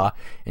Derrida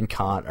and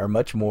Kant are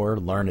much more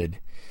learned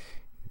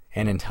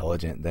and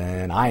intelligent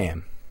than I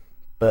am,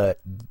 but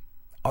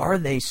are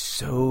they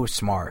so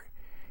smart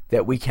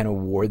that we can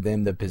award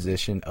them the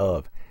position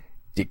of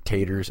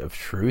dictators of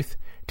truth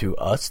to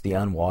us, the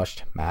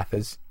unwashed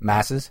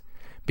masses,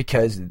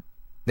 because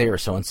they are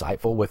so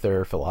insightful with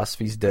their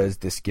philosophies? Does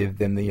this give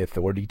them the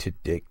authority to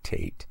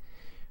dictate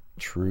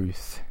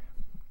truth?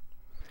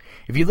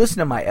 If you listen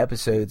to my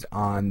episodes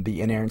on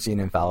the inerrancy and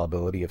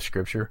infallibility of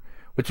Scripture,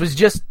 which was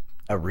just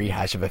a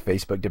rehash of a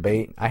Facebook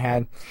debate I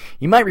had,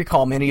 you might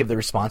recall many of the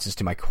responses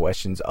to my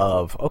questions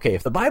of, okay,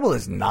 if the Bible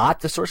is not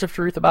the source of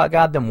truth about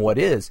God, then what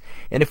is?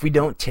 And if we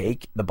don't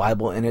take the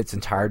Bible in its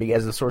entirety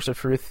as the source of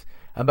truth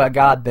about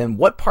God, then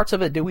what parts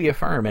of it do we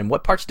affirm and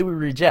what parts do we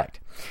reject?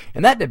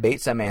 In that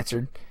debate, some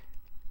answered,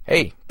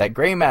 hey, that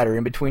gray matter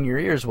in between your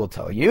ears will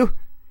tell you.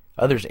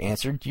 Others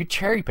answered, you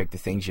cherry pick the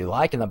things you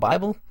like in the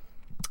Bible,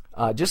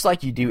 just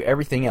like you do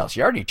everything else.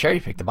 You already cherry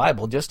pick the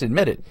Bible, just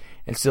admit it.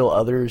 And still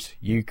others,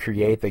 you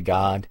create the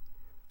God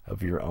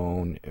of your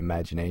own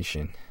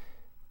imagination.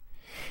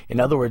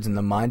 In other words, in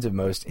the minds of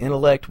most,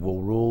 intellect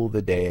will rule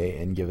the day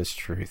and give us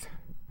truth.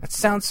 That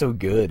sounds so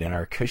good in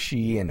our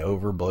cushy and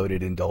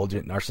over-bloated,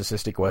 indulgent,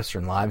 narcissistic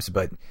Western lives,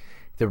 but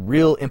the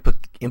real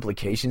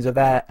implications of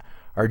that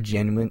are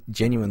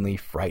genuinely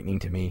frightening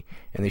to me,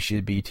 and they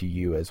should be to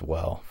you as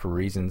well, for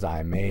reasons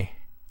I may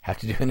have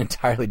to do an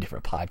entirely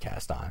different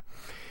podcast on.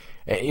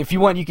 If you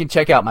want, you can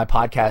check out my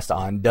podcast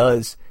on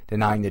Does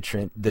Denying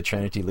the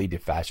Trinity Lead to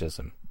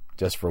Fascism,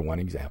 just for one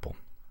example.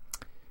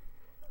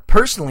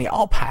 Personally,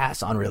 I'll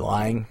pass on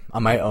relying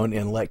on my own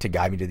intellect to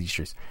guide me to these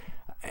truths.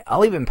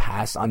 I'll even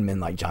pass on men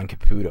like John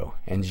Caputo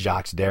and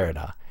Jacques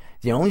Derrida.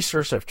 The only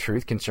source of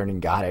truth concerning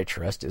God I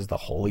trust is the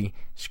Holy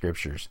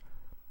Scriptures.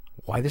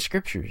 Why the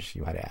Scriptures,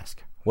 you might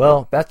ask?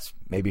 Well, that's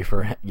maybe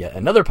for yet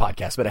another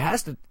podcast, but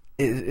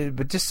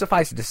but just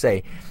suffice it to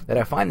say that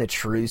I find the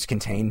truths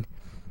contained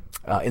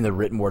in the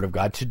written Word of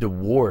God to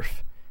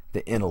dwarf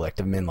the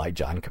intellect of men like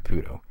John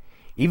Caputo.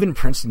 Even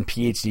Princeton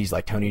PhDs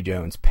like Tony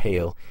Jones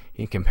pale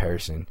in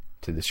comparison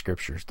to the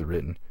Scriptures, the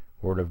written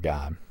Word of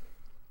God.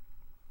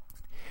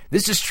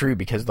 This is true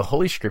because the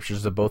Holy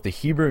Scriptures of both the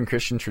Hebrew and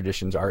Christian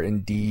traditions are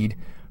indeed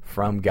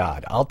from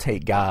God. I'll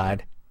take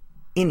God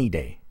any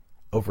day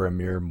over a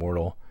mere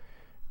mortal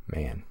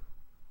man.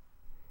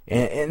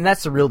 And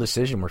that's the real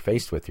decision we're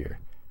faced with here.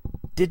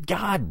 Did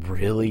God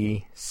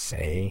really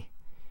say?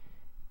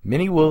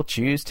 Many will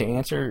choose to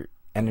answer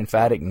an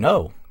emphatic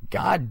no.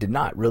 God did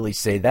not really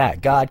say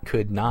that. God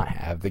could not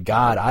have. The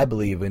God I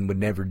believe in would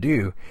never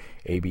do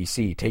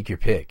ABC. Take your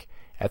pick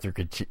at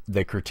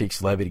the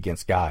critiques levied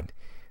against God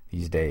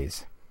these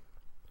days.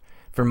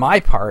 For my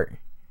part,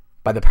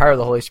 by the power of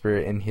the Holy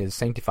Spirit and His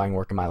sanctifying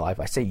work in my life,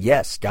 I say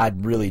yes,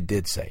 God really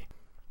did say.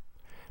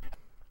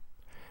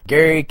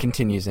 Gary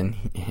continues, and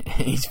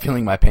he's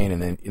feeling my pain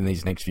in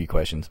these next few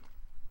questions.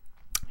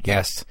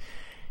 Yes,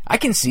 I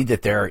can see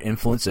that there are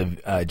influence of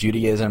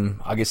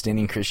Judaism,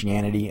 Augustinian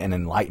Christianity, and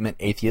Enlightenment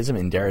atheism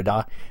in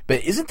Derrida,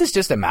 but isn't this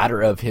just a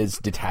matter of his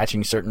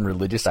detaching certain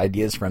religious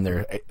ideas from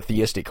their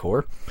theistic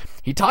core?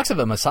 He talks of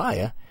a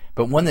Messiah,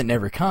 but one that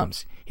never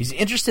comes. He's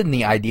interested in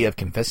the idea of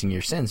confessing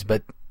your sins,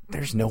 but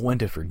there's no one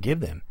to forgive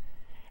them.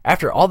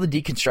 After all the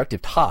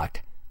deconstructive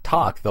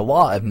talk, the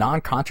law of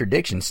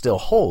non-contradiction still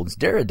holds.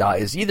 Derrida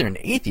is either an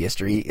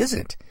atheist or he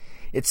isn't.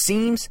 It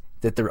seems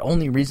that the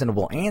only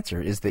reasonable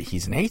answer is that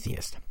he's an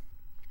atheist.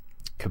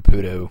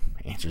 Caputo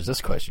answers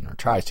this question, or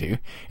tries to.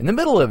 In the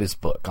middle of his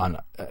book on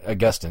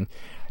Augustine,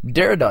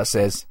 Derrida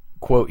says,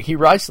 quote, he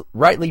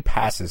rightly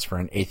passes for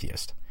an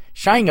atheist,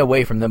 shying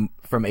away from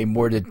a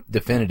more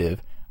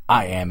definitive,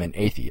 I am an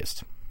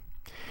atheist.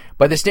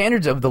 By the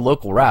standards of the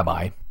local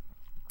rabbi,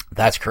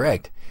 that's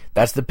correct.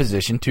 That's the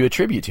position to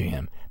attribute to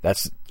him.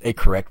 That's a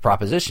correct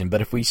proposition.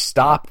 But if we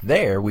stop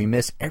there, we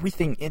miss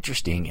everything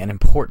interesting and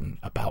important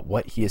about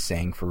what he is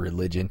saying for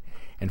religion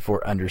and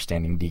for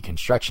understanding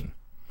deconstruction.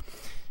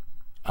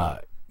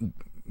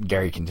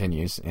 Gary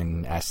continues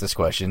and asks this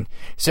question.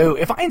 So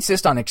if I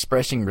insist on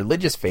expressing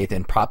religious faith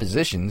in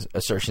propositions,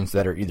 assertions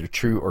that are either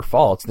true or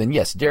false, then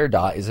yes,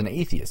 Derrida is an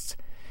atheist.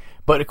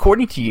 But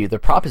according to you, the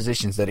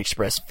propositions that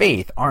express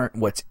faith aren't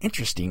what's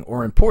interesting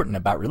or important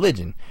about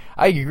religion.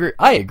 I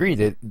agree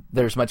that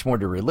there's much more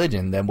to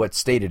religion than what's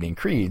stated in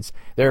creeds.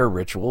 There are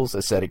rituals,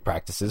 ascetic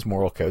practices,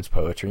 moral codes,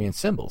 poetry, and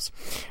symbols.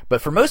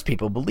 But for most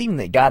people, believing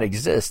that God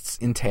exists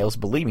entails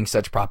believing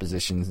such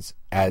propositions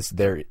as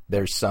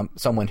there's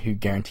someone who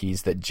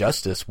guarantees that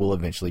justice will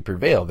eventually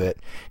prevail, that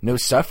no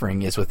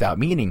suffering is without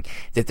meaning,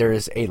 that there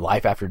is a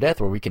life after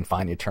death where we can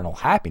find eternal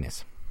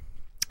happiness.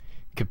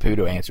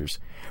 Caputo answers,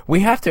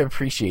 we have to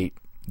appreciate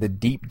the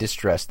deep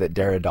distress that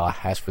Derrida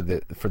has for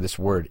this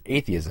word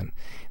atheism.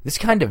 This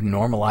kind of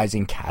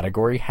normalizing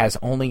category has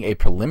only a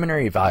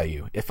preliminary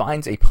value. It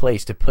finds a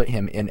place to put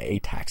him in a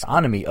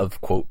taxonomy of,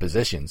 quote,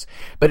 positions,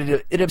 but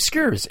it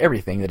obscures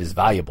everything that is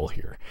valuable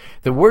here.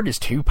 The word is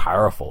too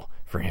powerful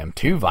for him,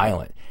 too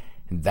violent.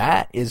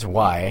 That is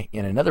why,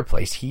 in another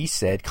place, he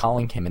said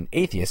calling him an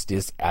atheist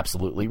is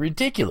absolutely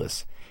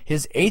ridiculous.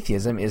 His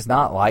atheism is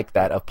not like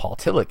that of Paul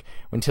Tillich.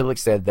 When Tillich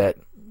said that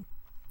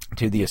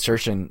to the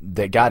assertion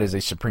that God is a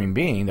supreme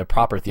being, the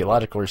proper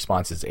theological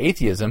response is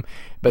atheism,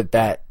 but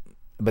that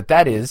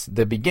is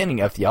the beginning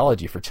of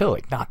theology for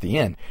Tillich, not the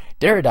end.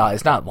 Derrida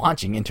is not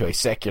launching into a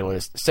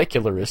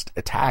secularist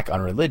attack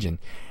on religion.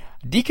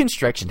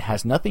 Deconstruction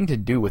has nothing to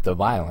do with the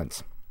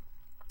violence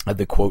of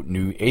the, quote,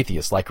 new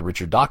atheists like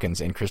Richard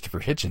Dawkins and Christopher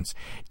Hitchens.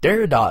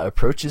 Derrida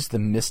approaches the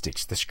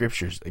mystics, the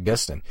scriptures,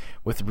 Augustine,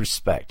 with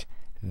respect.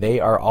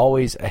 They are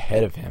always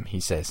ahead of him, he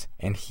says,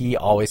 and he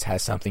always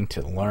has something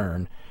to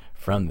learn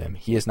from them.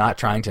 He is not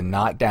trying to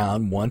knock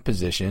down one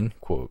position,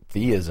 quote,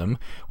 theism,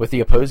 with the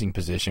opposing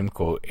position,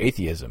 quote,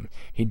 atheism.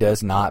 He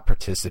does not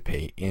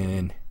participate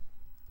in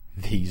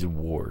these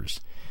wars.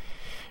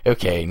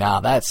 Okay, now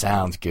that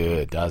sounds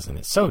good, doesn't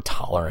it? So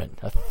tolerant.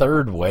 A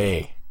third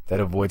way that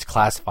avoids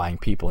classifying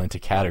people into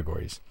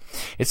categories.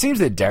 It seems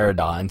that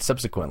Derrida and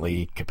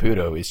subsequently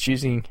Caputo is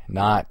choosing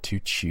not to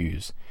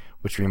choose,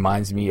 which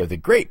reminds me of the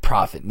great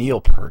prophet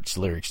Neil Peart's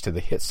lyrics to the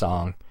hit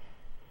song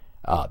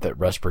that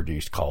Rush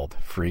produced called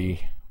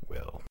Free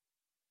Will.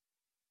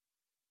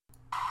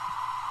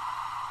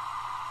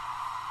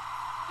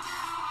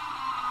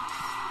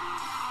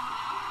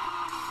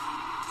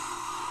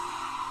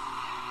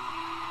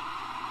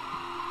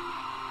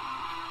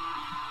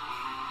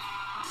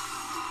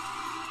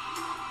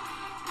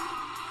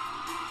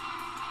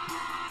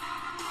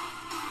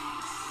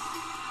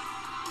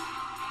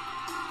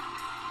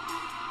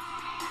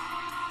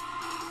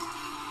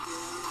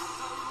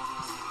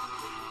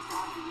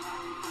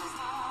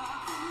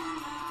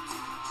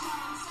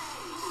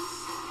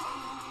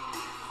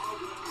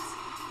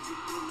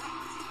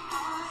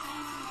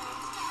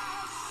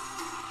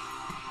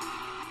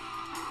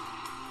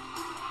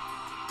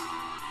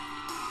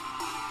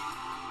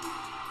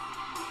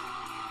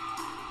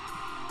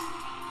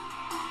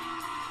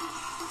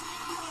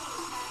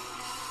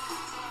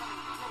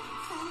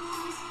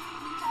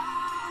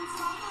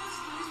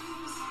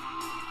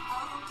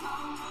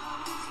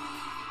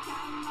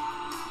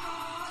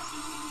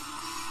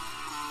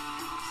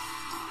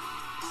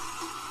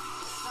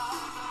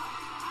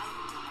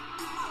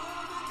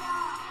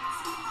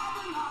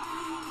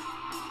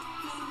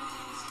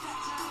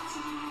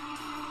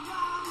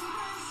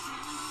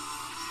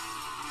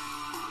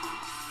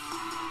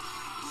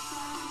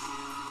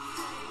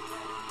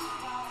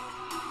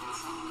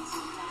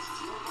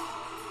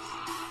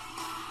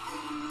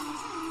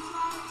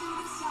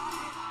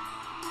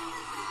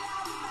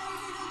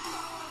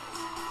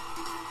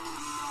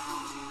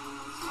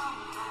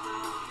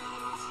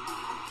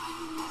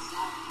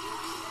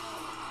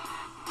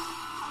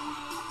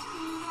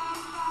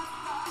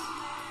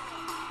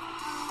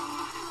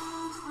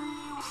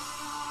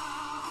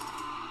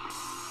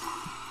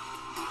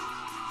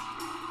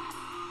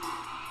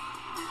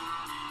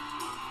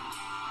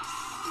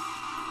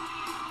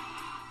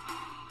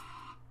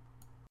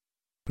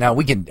 Now,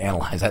 we can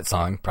analyze that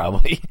song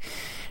probably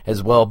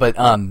as well, but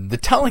the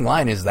telling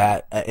line is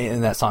that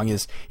in that song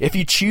is, if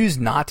you choose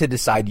not to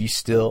decide, you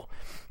still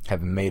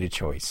have made a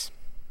choice.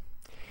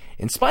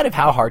 In spite of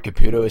how hard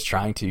Caputo is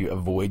trying to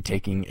avoid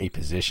taking a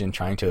position,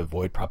 trying to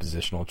avoid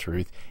propositional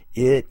truth,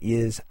 it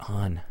is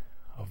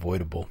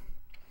unavoidable.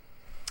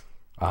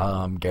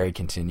 Gary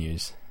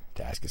continues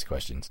to ask his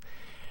questions.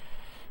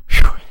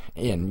 Whew.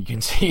 And you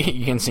can see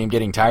him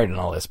getting tired and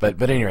all this, but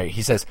at any rate,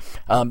 he says,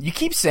 you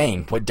keep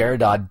saying what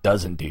Derrida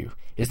doesn't do.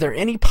 Is there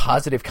any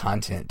positive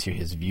content to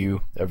his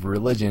view of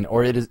religion,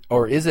 or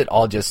is it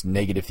all just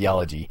negative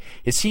theology?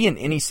 Is he in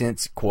any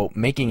sense, quote,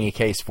 making a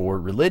case for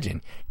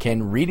religion?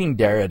 Can reading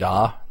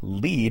Derrida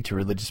lead to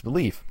religious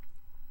belief?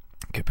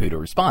 Caputo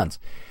responds,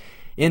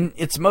 in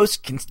its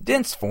most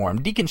condensed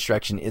form,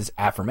 deconstruction is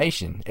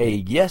affirmation, a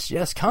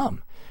yes,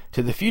 come,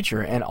 to the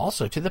future and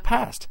also to the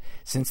past.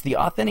 Since the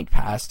authentic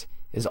past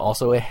is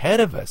also ahead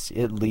of us,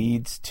 it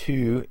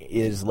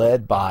is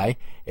led by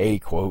a,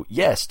 quote,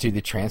 yes to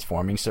the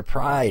transforming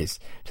surprise,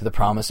 to the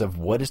promise of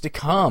what is to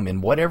come in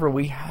whatever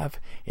we have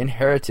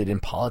inherited in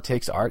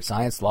politics, art,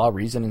 science, law,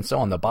 reason, and so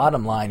on. The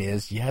bottom line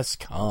is, yes,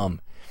 come.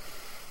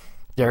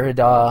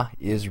 Derrida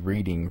is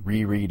reading,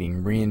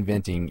 rereading,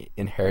 reinventing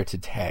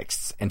inherited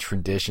texts and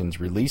traditions,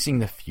 releasing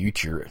the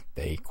future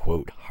they,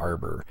 quote,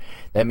 harbor.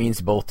 That means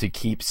both to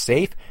keep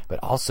safe, but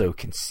also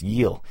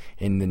conceal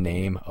in the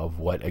name of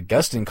what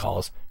Augustine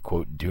calls,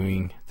 quote,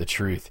 doing the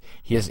truth.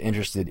 He is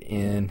interested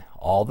in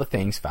all the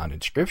things found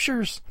in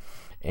scriptures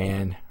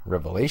and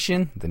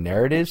revelation, the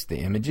narratives, the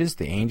images,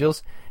 the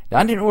angels,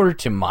 not in order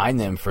to mine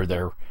them for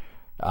their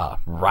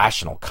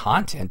rational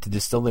content, to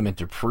distill them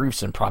into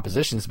proofs and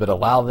propositions, but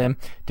allow them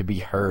to be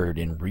heard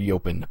and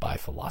reopened by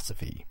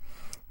philosophy.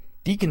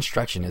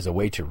 Deconstruction is a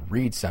way to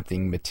read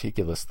something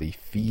meticulously,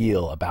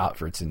 feel about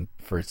for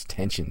its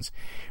tensions,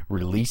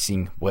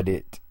 releasing what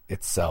it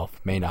itself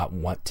may not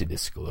want to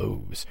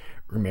disclose,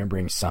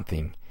 remembering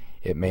something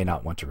it may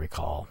not want to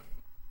recall.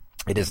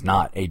 It is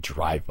not a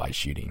drive-by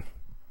shooting.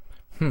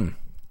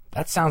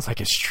 That sounds like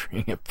a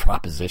string of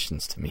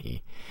propositions to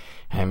me.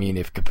 I mean,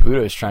 if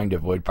Caputo is trying to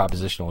avoid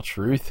propositional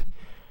truth,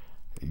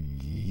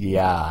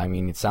 yeah, I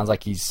mean, it sounds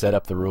like he's set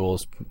up the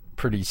rules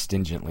pretty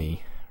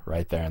stingently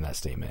right there in that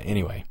statement.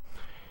 Anyway,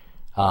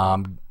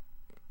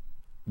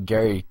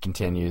 Gary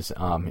continues,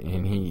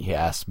 and he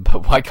asks,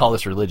 but why call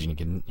this religion? You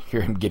can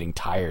hear him getting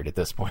tired at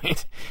this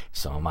point,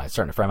 so I'm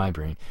starting to fry my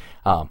brain.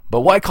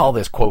 But why call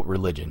this, quote,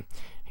 religion?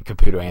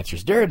 Caputo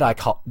answers,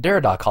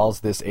 Derrida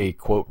calls this a,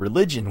 quote,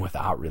 religion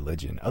without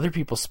religion. Other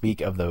people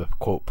speak of the,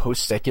 quote,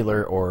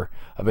 post-secular, or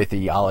of a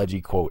theology,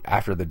 quote,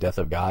 after the death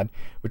of God,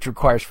 which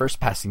requires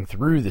first passing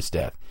through this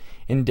death.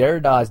 In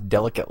Derrida's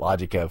delicate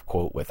logic of,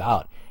 quote,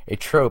 without, a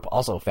trope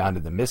also found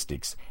in the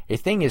mystics, a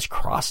thing is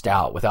crossed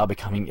out without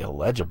becoming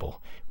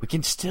illegible. We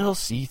can still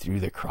see through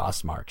the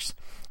cross marks.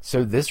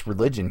 So this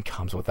religion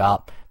comes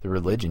without the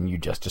religion you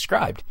just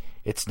described.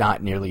 It's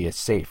not nearly as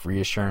safe,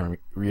 reassuring,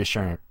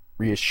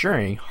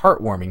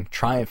 heartwarming,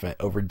 triumphant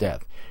over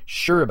death,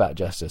 sure about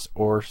justice,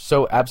 or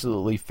so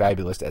absolutely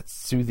fabulous at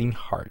soothing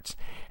hearts,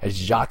 as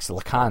Jacques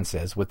Lacan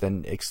says, with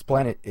an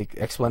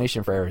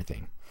explanation for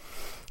everything.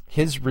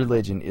 His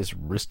religion is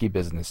risky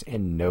business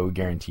and no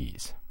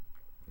guarantees.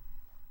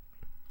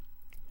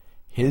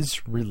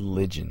 His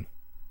religion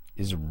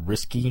is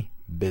risky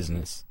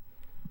business,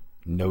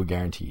 no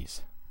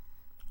guarantees.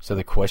 So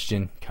the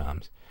question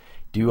comes,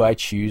 do I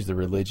choose the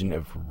religion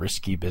of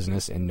risky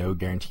business and no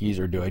guarantees,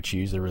 or do I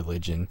choose the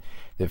religion,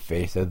 the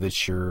faith of the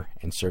sure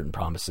and certain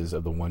promises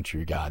of the one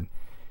true God?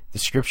 The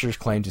scriptures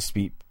claim to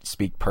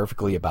speak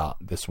perfectly about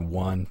this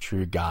one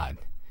true God.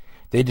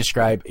 They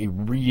describe a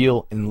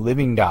real and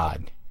living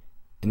God.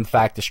 In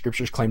fact, the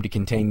scriptures claim to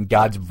contain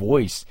God's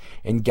voice,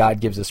 and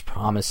God gives us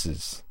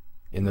promises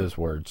in those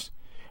words.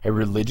 A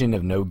religion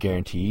of no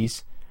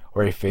guarantees,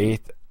 or a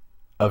faith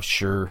of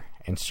sure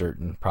and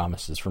certain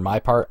promises. For my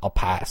part, I'll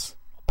pass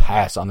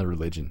on the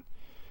religion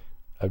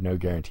of no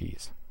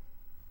guarantees.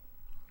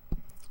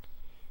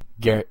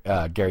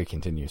 Gary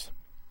continues.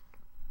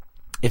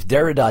 If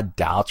Derrida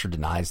doubts or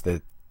denies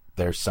that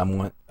there's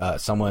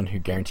someone who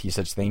guarantees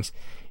such things,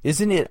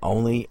 isn't it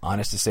only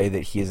honest to say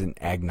that he is an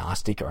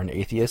agnostic or an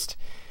atheist?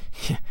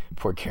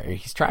 Poor Gary,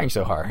 he's trying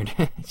so hard.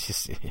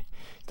 He's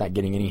not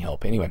getting any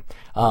help. Anyway,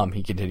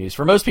 he continues.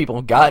 For most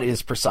people, God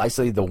is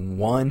precisely the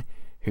one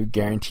who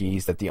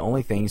guarantees that the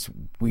only things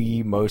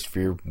we most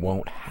fear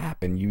won't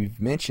happen.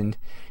 You've mentioned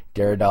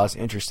Derrida's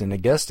interest in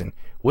Augustine.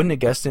 Wouldn't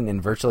Augustine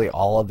and virtually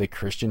all of the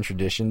Christian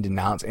tradition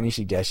denounce any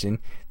suggestion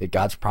that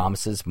God's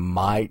promises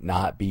might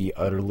not be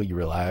utterly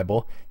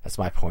reliable? That's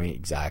my point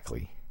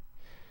exactly.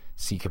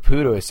 See,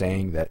 Caputo is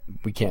saying that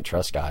we can't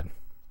trust God.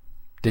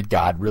 Did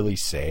God really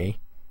say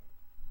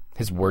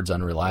his word's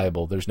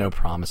unreliable? There's no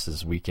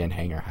promises we can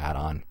hang our hat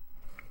on.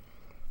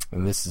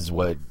 And this is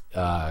what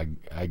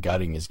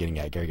Gutting is getting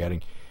at. Gary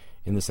Gutting,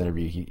 in this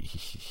interview,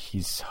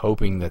 he's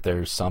hoping that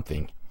there's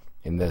something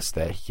in this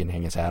that he can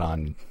hang his hat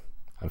on.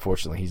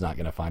 Unfortunately, he's not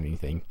going to find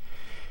anything.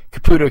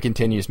 Caputo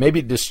continues,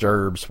 maybe it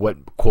disturbs what,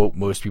 quote,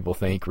 most people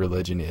think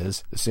religion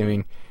is,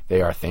 assuming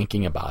they are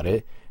thinking about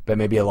it. but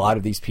maybe a lot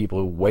of these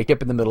people wake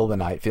up in the middle of the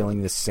night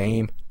feeling the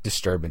same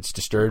disturbance,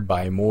 disturbed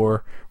by a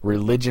more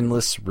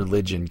religionless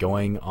religion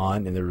going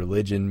on in the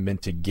religion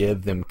meant to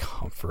give them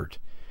comfort.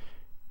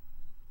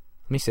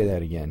 Let me say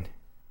that again.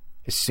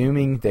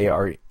 Assuming they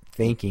are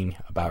thinking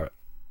about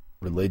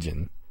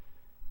religion,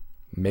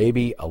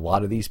 maybe a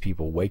lot of these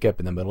people wake up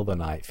in the middle of the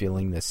night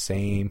feeling the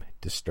same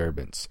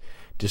disturbance,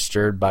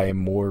 disturbed by a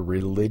more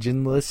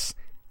religionless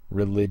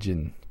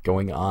religion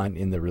going on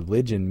in the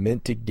religion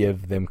meant to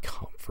give them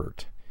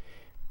comfort.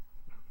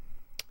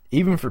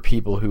 Even for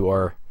people who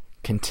are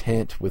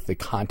content with the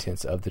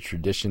contents of the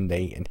tradition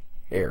they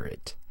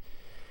inherit,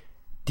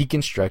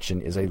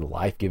 deconstruction is a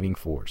life-giving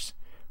force,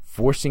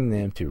 forcing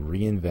them to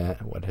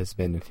reinvent what has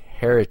been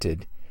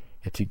inherited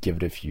and to give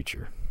it a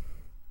future.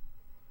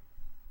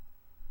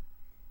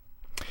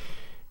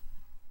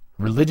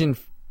 Religion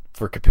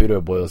for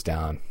Caputo boils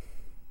down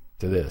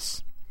to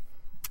this.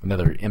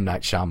 Another M.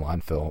 Night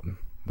Shyamalan film,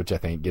 which I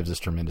think gives us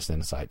tremendous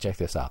insight. Check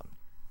this out.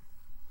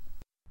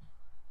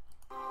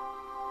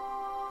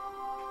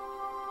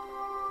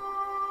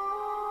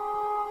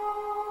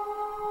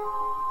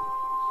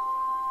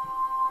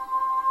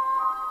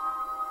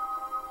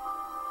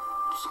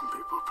 Some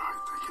people are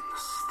probably thinking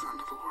this is the end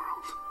of the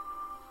world.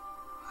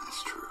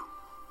 That's true.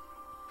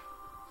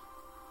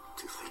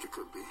 Do you think it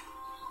could be?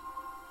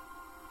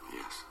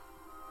 Yes.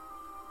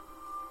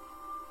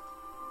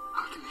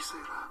 How can you say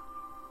that?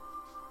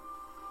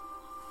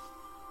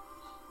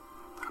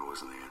 That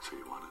wasn't the answer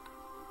you wanted.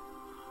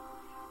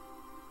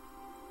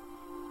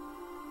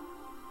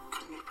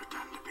 Couldn't you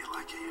pretend to be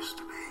like you used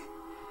to be?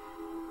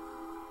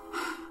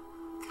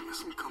 Give me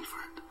some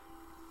comfort.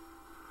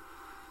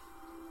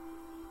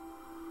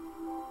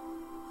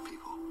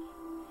 People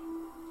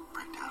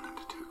break down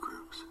into two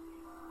groups.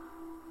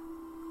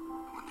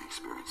 When they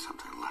experience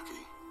something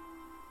lucky,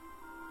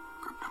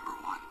 group number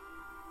one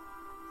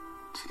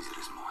sees it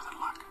as more than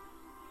luck,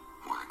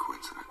 more than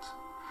coincidence.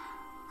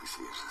 They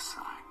see it as a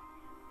sign,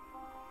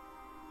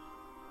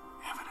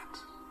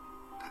 evidence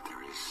that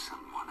there is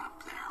someone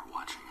up there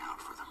watching out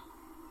for them.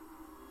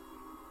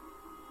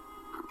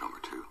 Group number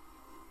two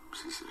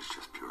sees it as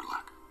just pure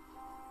luck,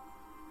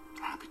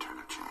 a happy turn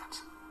of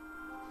chance.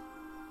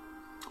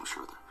 I'm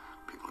sure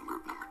the people in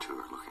group number two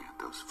are looking at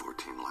those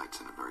 14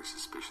 lights in a very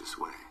suspicious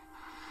way.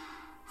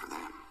 For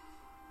them,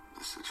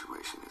 this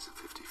situation is a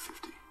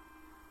 50-50.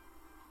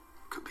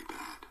 Could be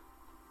bad.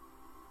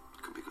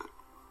 Could be good.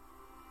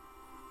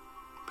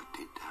 But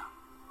deep down,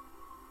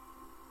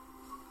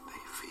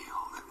 they feel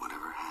that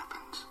whatever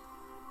happens,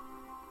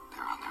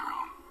 they're on their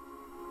own.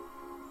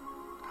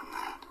 And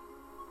that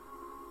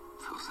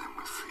fills them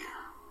with fear.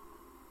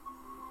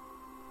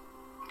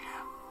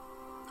 Yeah,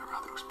 there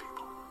are those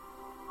people.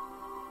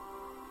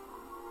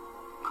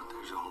 But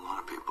there's a whole lot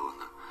of people in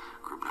the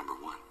group number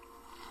one.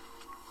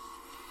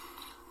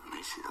 And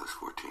they see those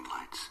 14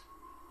 lights.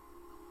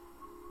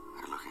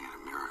 They're looking at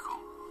a miracle.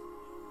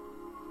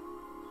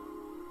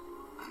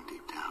 And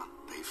deep down,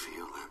 they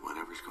feel that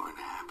whatever's going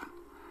to happen,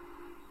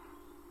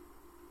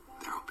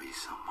 there'll be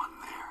someone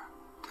there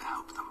to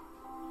help them.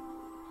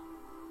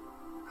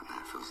 And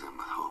that fills them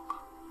with hope.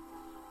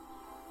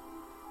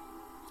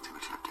 See,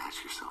 what you have to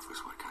ask yourself is,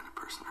 what kind of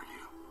person are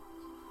you?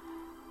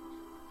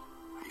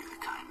 Are you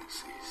the kind that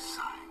sees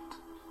signs,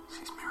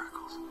 sees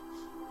miracles?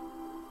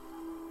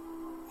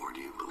 Or do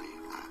you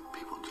believe that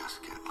people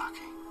just get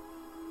lucky?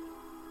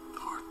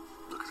 Or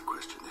look at the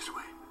question this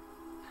way.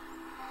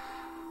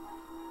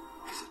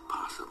 Is it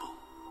possible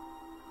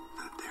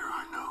that there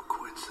are no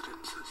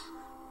coincidences?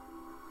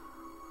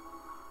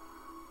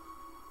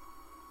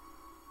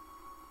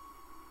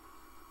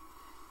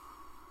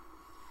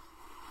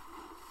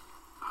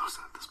 I was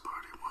at this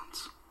party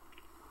once.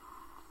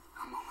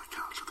 I'm on the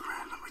couch with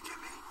Random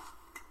McKinney.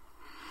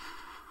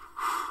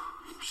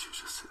 She was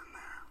just sitting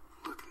there,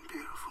 looking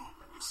beautiful,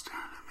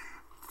 staring at me.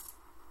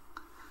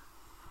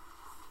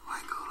 I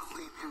go to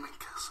lean in and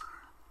kiss her.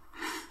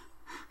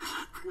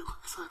 I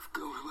realize I've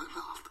gum in my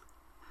mouth.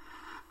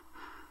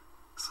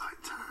 So I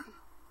turn,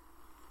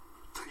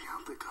 take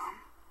out the gum,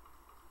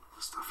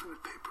 stuff in a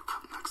paper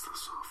cup next to the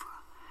sofa,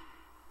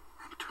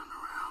 and turn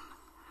around.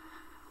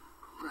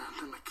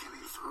 Random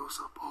McKinney throws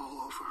up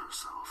all over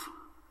herself.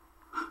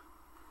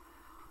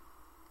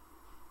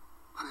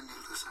 I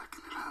knew the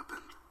second it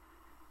happened,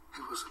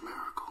 it was a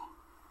miracle.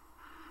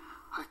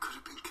 I could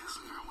have been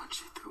kissing her when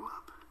she threw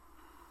up.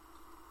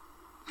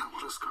 That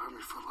would have scarred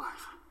me for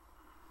life.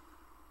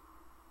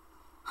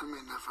 I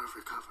may never have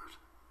recovered.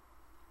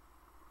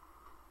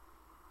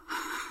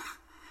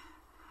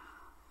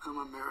 I'm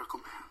a miracle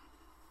man.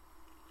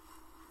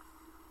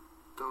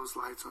 Those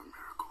lights are a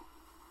miracle.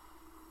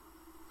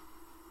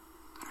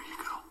 There you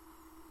go.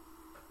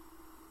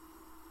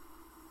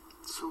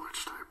 So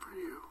which type are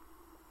you?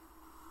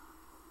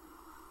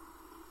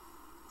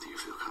 Do you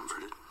feel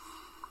comforted?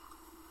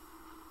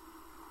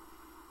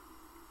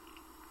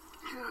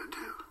 Yeah, I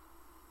do.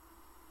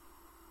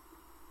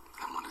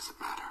 Then what does it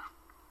matter?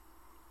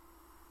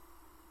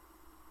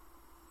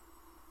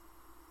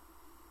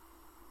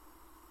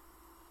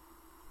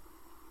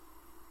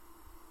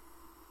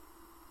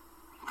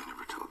 I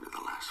never told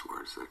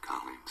words that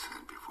Colleen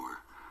said before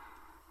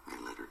they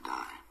let her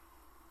die.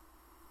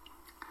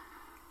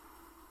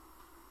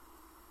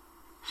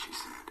 She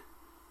said,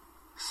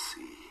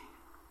 "See."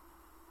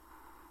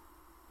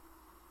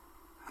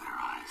 And her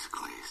eyes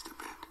glazed a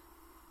bit.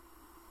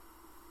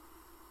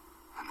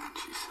 And then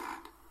she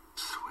said,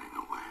 "Swing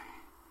away."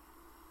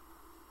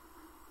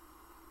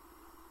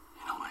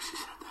 You know why she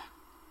said that?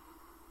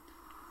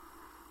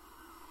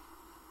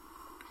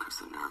 Because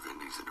the nerve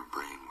endings in her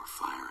brain were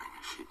firing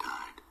as she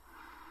died.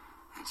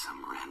 And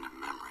some random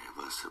memory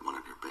of us at one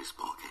of her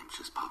baseball games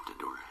just popped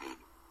into her head.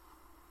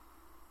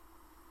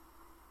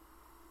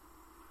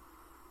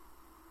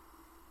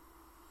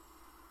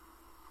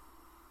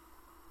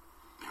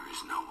 There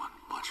is no one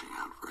watching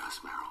out for us,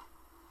 Meryl.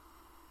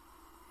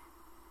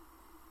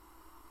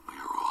 We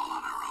are all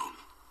on our own.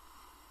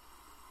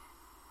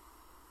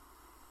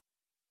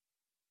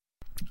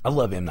 I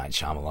love M. Night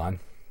Shyamalan.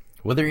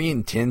 Whether he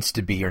intends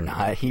to be or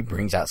not, he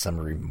brings out some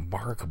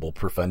remarkable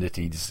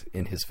profundities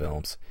in his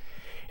films.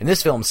 In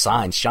this film,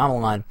 Signs,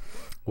 Shyamalan,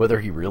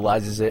 whether he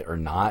realizes it or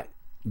not,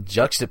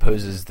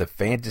 juxtaposes the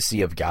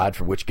fantasy of God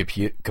for which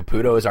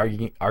Caputo is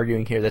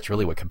arguing here. That's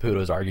really what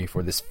Caputo is arguing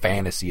for, this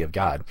fantasy of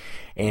God,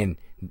 and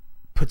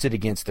puts it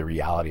against the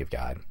reality of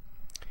God.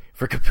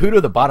 For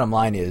Caputo, the bottom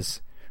line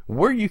is,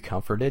 were you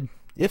comforted?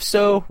 If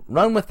so,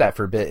 run with that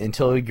for a bit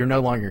until you're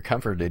no longer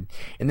comforted,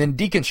 and then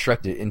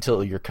deconstruct it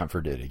until you're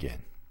comforted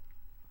again.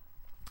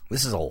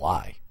 This is a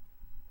lie.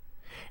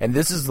 And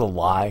this is the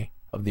lie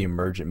of the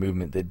emergent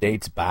movement that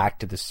dates back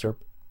to the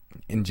serpent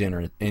in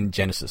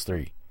Genesis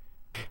 3.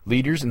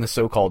 Leaders in the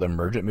so-called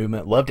emergent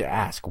movement love to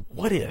ask,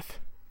 what if?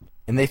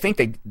 And they think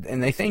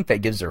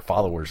that gives their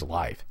followers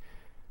life.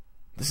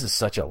 This is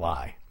such a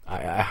lie.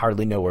 I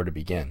hardly know where to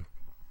begin.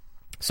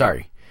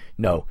 Sorry.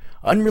 No.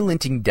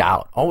 Unrelenting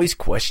doubt, always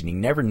questioning,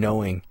 never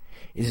knowing,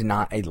 is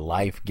not a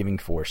life-giving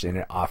force, and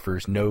it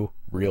offers no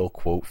real,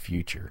 quote,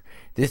 future.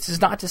 This is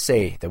not to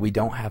say that we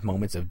don't have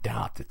moments of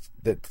doubt,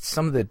 that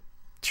some of the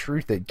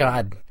truth that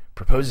God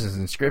proposes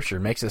in Scripture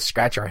makes us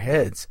scratch our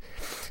heads,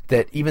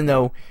 that even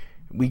though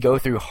we go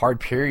through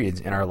hard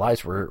periods in our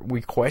lives where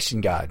we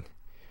question God,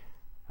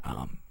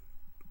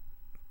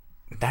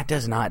 that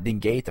does not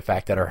negate the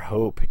fact that our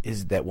hope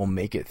is that we'll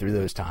make it through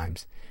those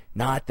times.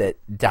 Not that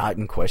doubt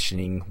and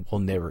questioning will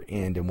never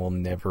end and we'll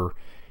never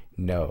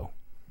know.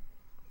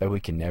 That we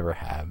can never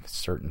have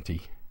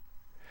certainty.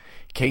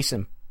 Case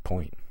in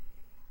point.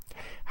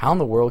 How in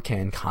the world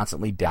can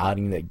constantly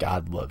doubting that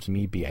God loves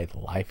me be a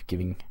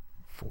life-giving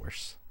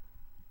force?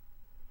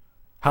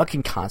 How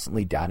can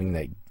constantly doubting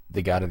that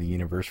the God of the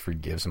universe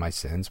forgives my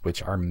sins,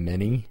 which are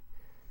many,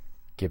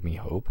 give me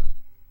hope?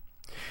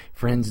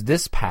 Friends,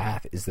 this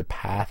path is the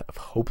path of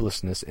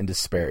hopelessness and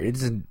despair.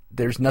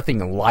 There's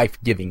nothing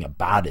life-giving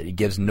about it. It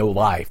gives no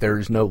life. There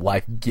is no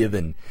life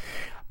given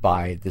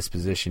by this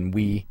position.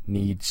 We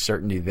need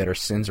certainty that our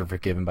sins are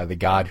forgiven by the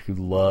God who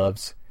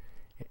loves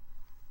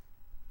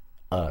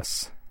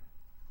us,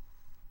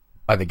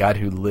 by the God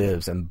who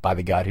lives, and by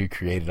the God who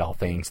created all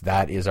things.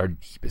 That is our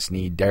deepest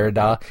need.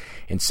 Derrida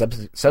and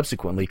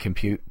subsequently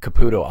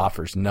Caputo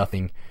offers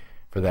nothing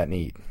for that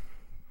need.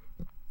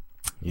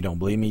 You don't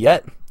believe me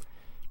yet?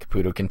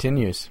 Caputo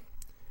continues.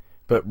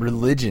 But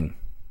religion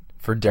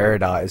for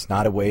Derrida is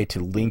not a way to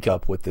link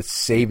up with the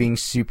saving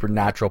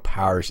supernatural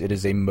powers. It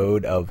is a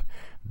mode of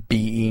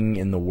being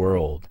in the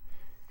world,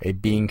 a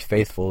being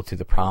faithful to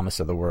the promise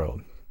of the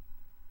world.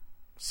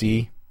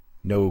 See?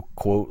 No,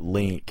 quote,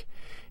 link,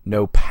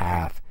 no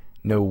path,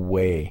 no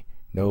way,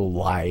 no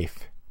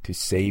life to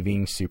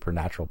saving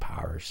supernatural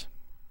powers.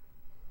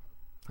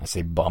 I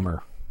say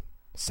bummer,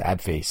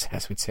 sad face,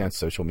 as we'd say on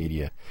social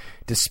media.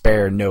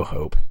 Despair, no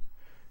hope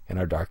in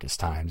our darkest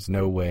times.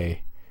 No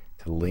way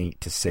to link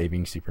to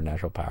saving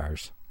supernatural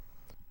powers.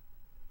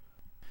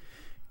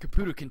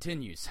 Caputo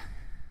continues.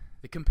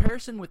 The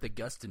comparison with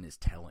Augustine is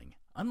telling.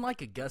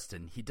 Unlike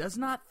Augustine, he does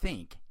not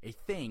think a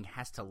thing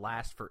has to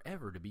last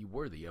forever to be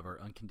worthy of our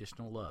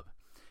unconditional love.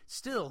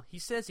 Still, he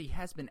says he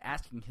has been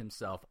asking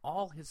himself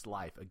all his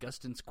life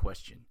Augustine's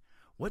question,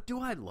 what do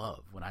I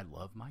love when I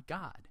love my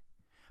God?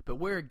 But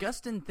where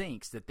Augustine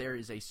thinks that there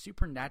is a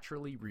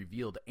supernaturally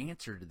revealed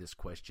answer to this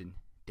question,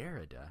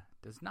 Derrida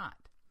does not.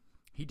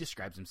 He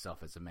describes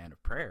himself as a man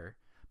of prayer,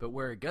 but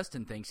where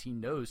Augustine thinks he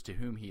knows to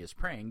whom he is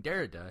praying,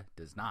 Derrida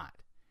does not.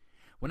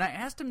 When I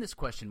asked him this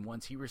question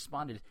once, he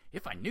responded,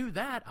 if I knew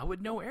that, I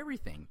would know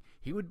everything.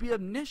 He would be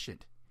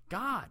omniscient.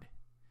 God.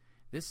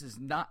 This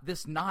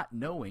not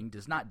knowing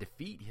does not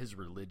defeat his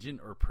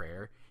religion or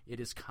prayer. It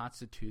is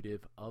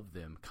constitutive of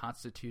them,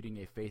 constituting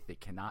a faith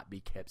that cannot be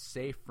kept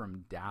safe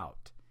from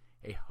doubt,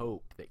 a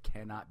hope that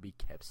cannot be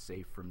kept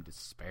safe from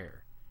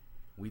despair.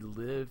 We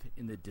live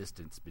in the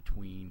distance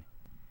between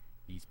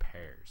these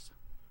pairs.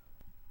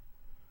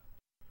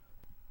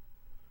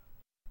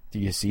 Do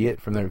you see it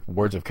from the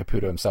words of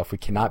Caputo himself? We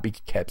cannot be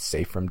kept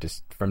safe from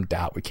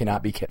doubt. We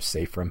cannot be kept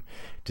safe from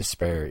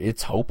despair.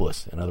 It's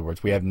hopeless. In other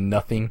words, we have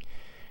nothing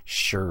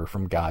sure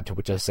from God, to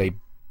which I say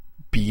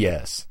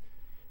BS.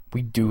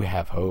 We do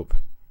have hope.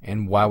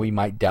 And while we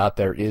might doubt,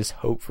 there is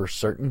hope for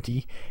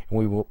certainty,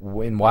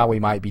 and while we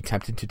might be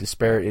tempted to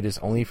despair, it is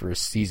only for a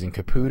season.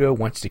 Caputo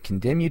wants to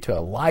condemn you to a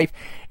life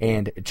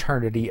and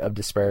eternity of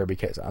despair,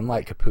 because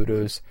unlike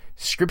Caputo's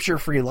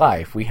scripture-free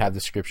life, we have the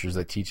scriptures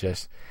that teach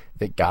us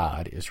that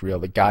God is real,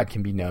 that God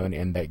can be known,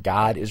 and that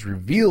God is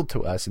revealed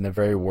to us in the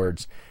very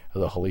words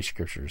of the Holy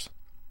Scriptures.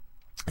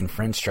 And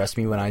friends, trust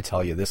me when I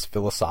tell you, this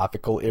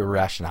philosophical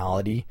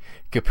irrationality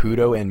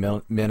Caputo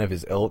and men of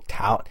his ilk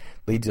tout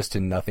leads us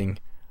to nothing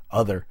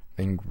other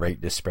than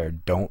great despair.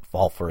 Don't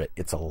fall for it.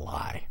 It's a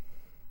lie.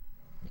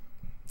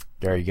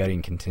 Gary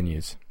Gutting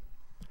continues.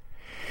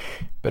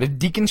 But a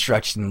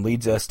deconstruction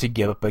leads us to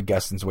give up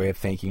Augustine's way of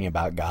thinking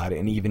about God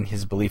and even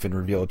his belief in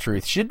revealed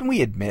truth. Shouldn't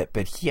we admit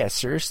that he has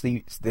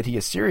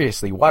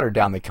seriously watered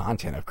down the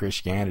content of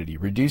Christianity,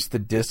 reduced the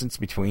distance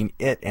between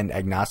it and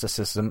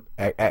agnosticism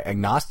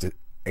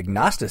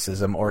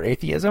or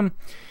atheism,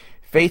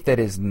 faith that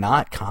is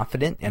not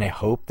confident and a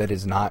hope that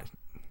is not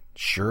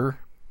sure,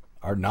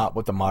 are not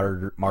what the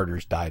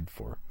martyrs died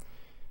for?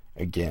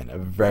 Again, a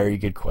very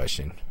good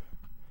question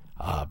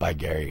by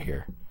Gary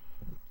here.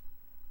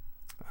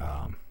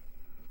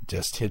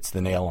 Just hits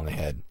the nail on the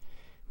head.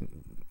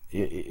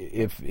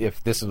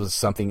 If this was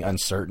something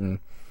uncertain,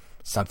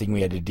 something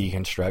we had to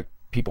deconstruct,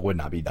 people would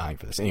not be dying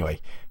for this. Anyway,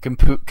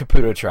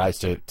 Caputo tries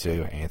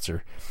to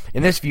answer.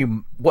 In this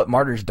view, what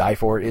martyrs die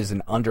for is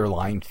an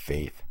underlying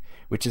faith,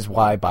 which is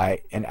why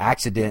by an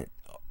accident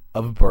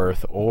of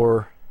birth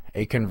or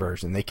a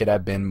conversion, they could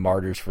have been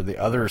martyrs for the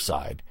other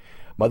side.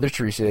 Mother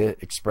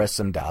Teresa expressed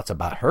some doubts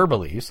about her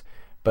beliefs,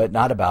 but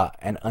not about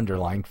an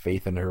underlying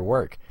faith in her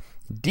work.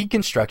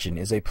 Deconstruction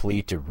is a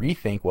plea to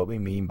rethink what we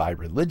mean by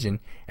religion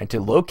and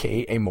to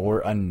locate a more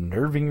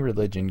unnerving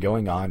religion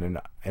going on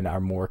in our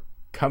more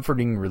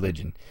comforting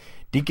religion.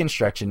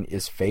 Deconstruction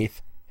is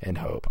faith and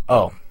hope.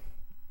 Oh,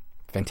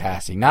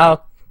 fantastic.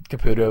 Now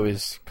Caputo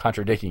is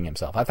contradicting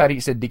himself. I thought he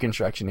said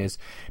deconstruction is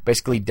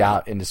basically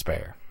doubt and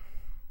despair.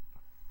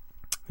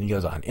 He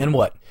goes on. In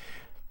what?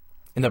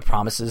 In the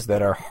promises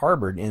that are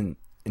harbored in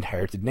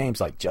inherited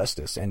names like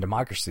justice and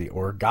democracy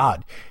or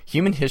God.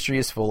 Human history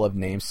is full of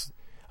names,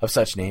 of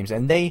such names,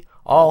 and they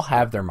all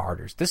have their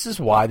martyrs. This is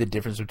why the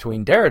difference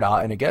between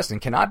Derrida and Augustine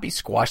cannot be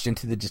squashed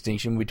into the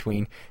distinction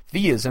between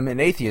theism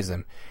and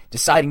atheism,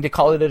 deciding to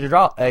call it a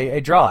draw,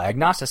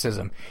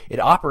 agnosticism. It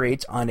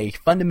operates on a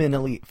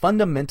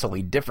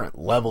fundamentally different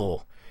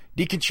level.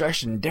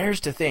 Deconstruction dares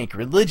to think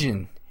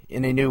religion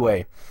in a new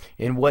way,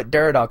 in what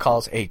Derrida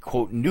calls a,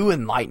 quote, new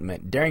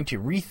enlightenment, daring to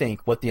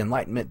rethink what the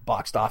Enlightenment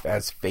boxed off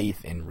as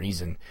faith and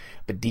reason.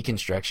 But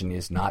deconstruction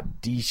is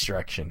not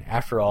destruction.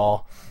 After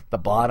all, the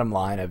bottom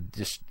line of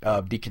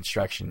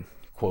deconstruction,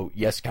 quote,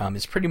 yes, come,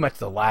 is pretty much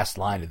the last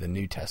line of the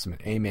New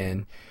Testament.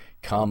 Amen.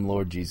 Come,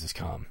 Lord Jesus,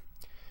 come.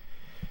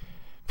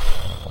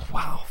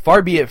 Wow.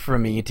 Far be it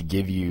from me to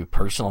give you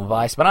personal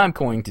advice, but I'm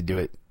going to do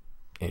it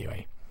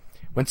anyway.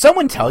 When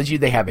someone tells you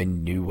they have a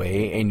new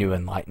way, a new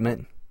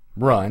enlightenment,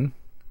 run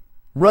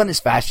as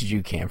fast as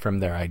you can from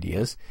their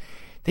ideas.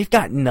 They've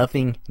got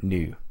nothing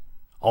new.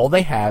 All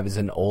they have is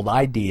an old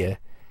idea,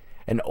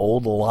 an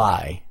old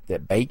lie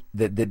that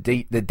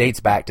dates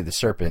back to the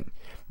serpent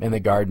in the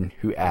garden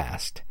who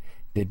asked,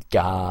 did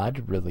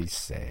God really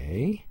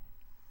say?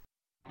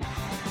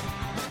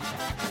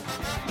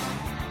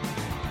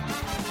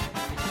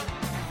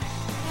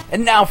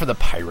 And now for the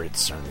pirate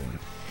sermon.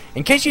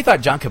 In case you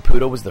thought John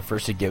Caputo was the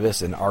first to give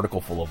us an article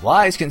full of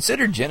lies,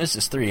 consider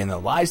Genesis 3 and the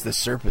lies the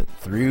serpent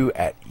threw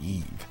at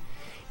Eve.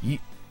 You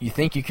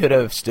think you could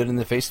have stood in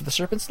the face of the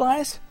serpent's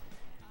lies?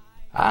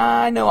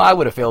 I know I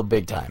would have failed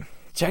big time.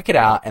 Check it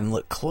out and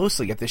look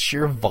closely at the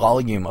sheer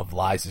volume of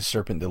lies the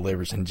serpent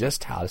delivers and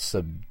just how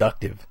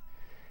seductive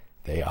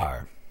they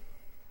are.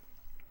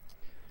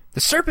 The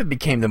serpent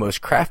became the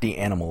most crafty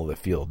animal of the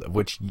field, of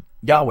which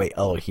Yahweh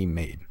Elohim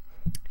made.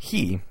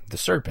 He, the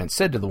serpent,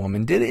 said to the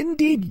woman, did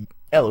indeed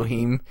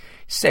Elohim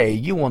say,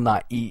 you will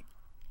not eat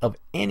of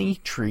any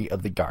tree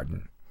of the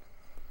garden?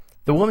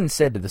 The woman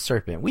said to the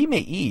serpent, we may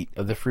eat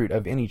of the fruit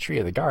of any tree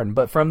of the garden,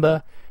 but from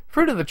the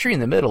fruit of the tree in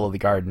the middle of the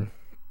garden,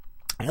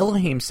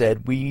 Elohim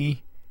said,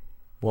 we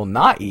will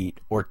not eat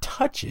or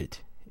touch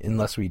it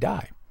unless we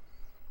die.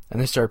 And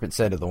the serpent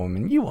said to the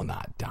woman, you will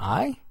not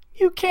die.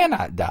 You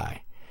cannot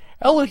die.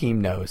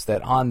 Elohim knows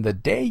that on the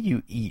day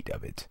you eat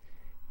of it,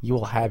 you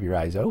will have your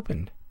eyes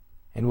opened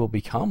and will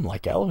become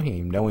like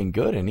Elohim, knowing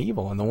good and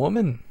evil. And the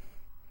woman,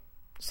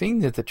 seeing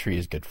that the tree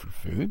is good for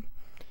food,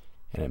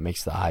 and it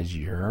makes the eyes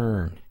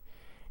yearn,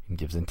 and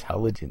gives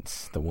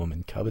intelligence, the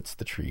woman covets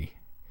the tree,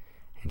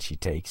 and she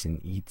takes and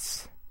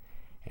eats,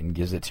 and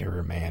gives it to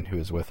her man who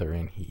is with her,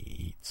 and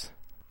he eats.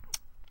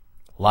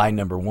 Lie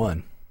number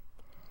 1,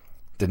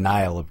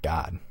 denial of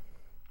God.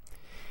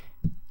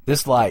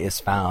 This lie is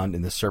found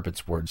in the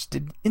serpent's words,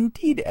 did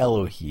indeed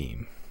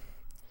Elohim.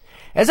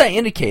 As I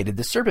indicated,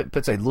 the serpent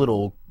puts a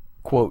little,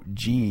 quote,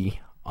 G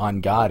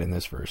on God in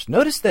this verse.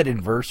 Notice that in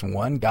verse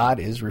 1, God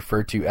is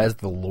referred to as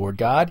the Lord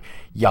God,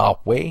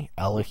 Yahweh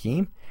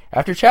Elohim.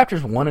 After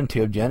chapters 1 and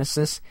 2 of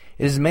Genesis,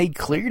 it is made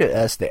clear to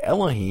us that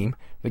Elohim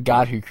The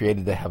God who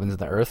created the heavens and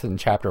the earth in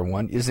chapter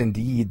 1 is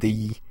indeed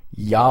the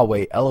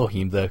Yahweh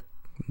Elohim, the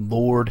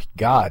Lord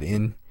God,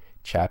 in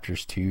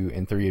chapters 2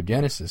 and 3 of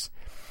Genesis.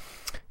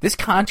 This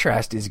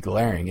contrast is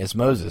glaring as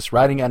Moses,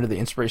 writing under the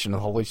inspiration of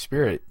the Holy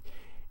Spirit,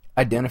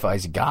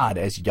 identifies God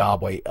as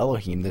Yahweh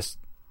Elohim,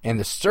 and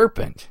the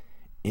serpent,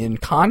 in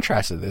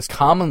contrast to this,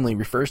 commonly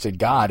refers to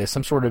God as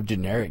some sort of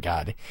generic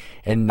God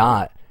and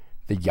not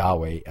the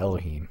Yahweh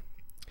Elohim.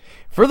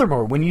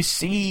 Furthermore, when you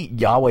see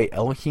Yahweh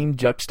Elohim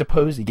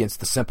juxtaposed against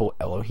the simple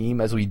Elohim,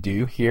 as we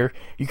do here,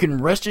 you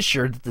can rest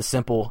assured that the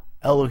simple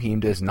Elohim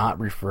does not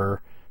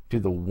refer to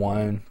the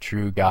one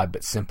true God,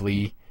 but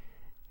simply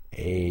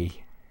a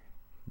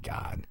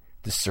God.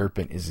 The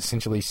serpent is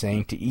essentially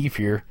saying to Eve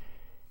here,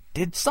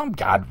 did some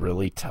God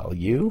really tell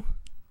you?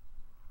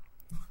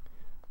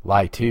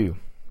 Lie 2.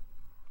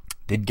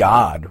 Did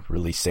God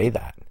really say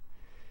that?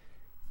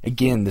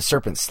 Again, the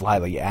serpent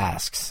slyly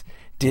asks,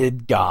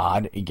 did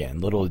God, again,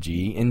 little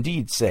g,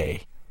 indeed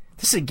say?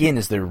 This again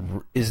is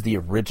the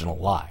original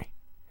lie.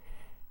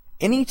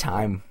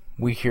 Anytime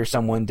we hear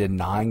someone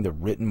denying the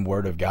written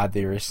word of God,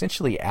 they are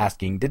essentially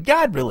asking, did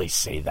God really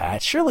say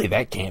that? Surely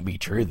that can't be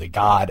true. The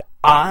God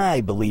I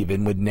believe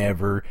in would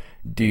never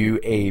do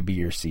A,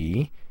 B, or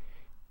C.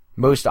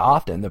 Most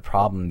often, the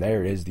problem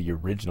there is the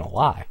original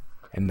lie.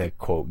 And the,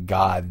 quote,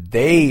 God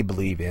they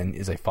believe in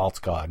is a false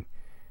God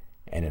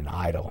and an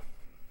idol.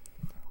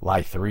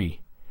 Lie 3.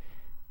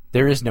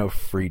 There is no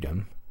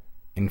freedom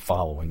in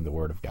following the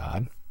word of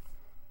God.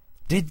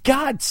 Did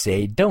God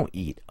say, don't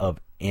eat of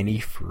any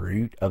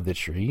fruit of the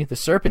tree? The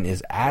serpent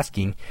is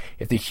asking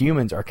if the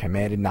humans are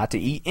commanded not to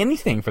eat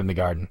anything from the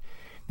garden.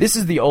 This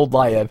is the old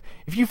lie of,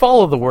 if you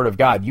follow the word of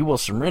God, you will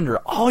surrender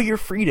all your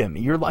freedom.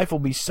 Your life will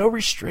be so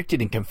restricted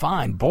and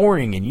confined,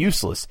 boring and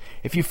useless.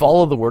 If you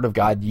follow the word of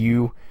God,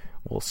 you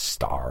will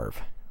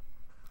starve.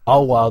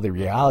 All while the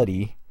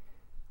reality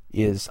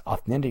is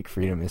authentic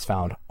freedom is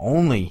found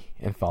only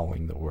in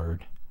following the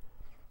word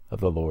of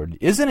the Lord.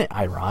 Isn't it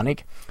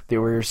ironic that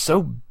we are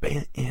so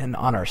bent in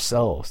on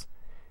ourselves,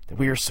 that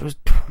we are so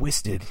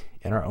twisted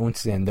in our own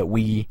sin, that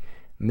we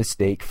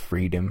mistake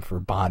freedom for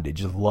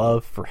bondage,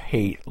 love for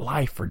hate,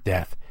 life for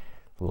death,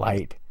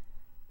 light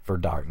for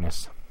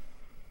darkness?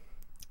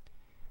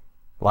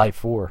 Lie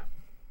 4.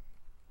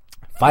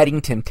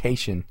 Fighting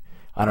temptation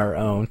on our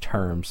own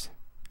terms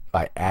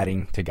by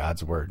adding to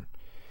God's word.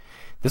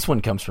 This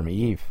one comes from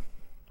Eve.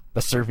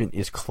 The serpent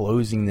is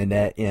closing the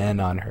net in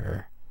on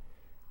her.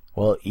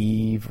 Well,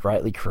 Eve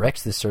rightly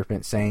corrects the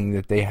serpent, saying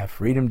that they have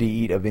freedom to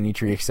eat of any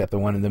tree except the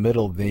one in the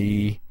middle.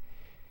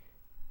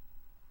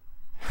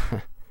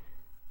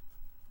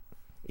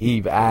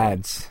 Eve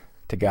adds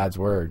to God's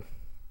word.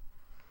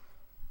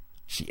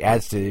 She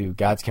adds to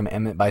God's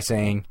commandment by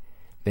saying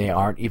they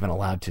aren't even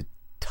allowed to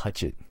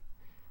touch it.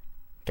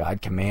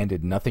 God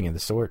commanded nothing of the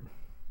sort.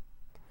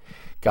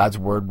 God's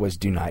word was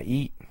do not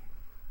eat.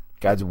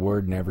 God's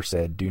word never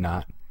said do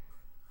not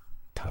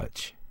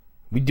touch.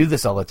 We do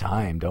this all the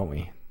time, don't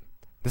we?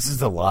 This is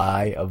the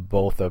lie of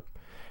both the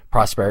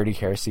prosperity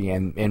heresy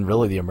and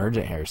really the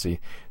emergent heresy.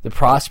 The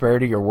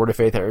prosperity or word of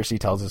faith heresy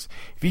tells us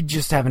if you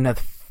just have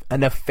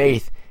enough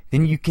faith,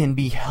 then you can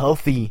be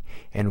healthy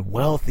and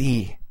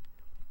wealthy.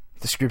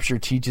 The scripture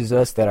teaches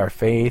us that our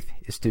faith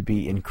is to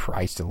be in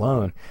Christ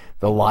alone.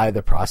 The lie of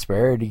the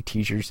prosperity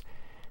teachers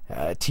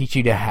teach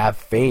you to have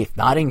faith,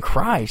 not in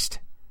Christ,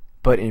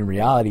 but in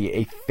reality,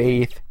 a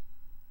faith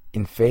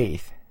in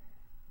faith.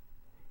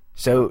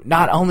 So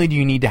not only do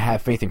you need to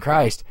have faith in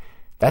Christ,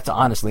 that's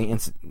honestly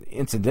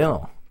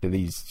incidental to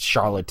these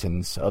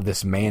charlatans of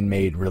this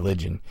man-made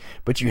religion,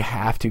 but you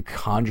have to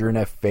conjure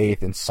enough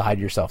faith inside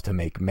yourself to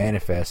make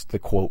manifest the,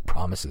 quote,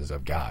 promises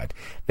of God.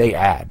 They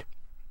add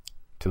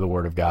to the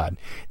word of God.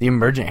 The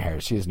emergent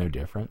heresy is no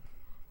different.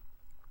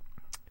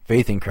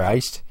 Faith in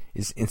Christ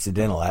is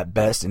incidental at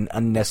best and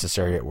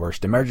unnecessary at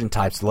worst. Emergent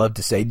types love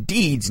to say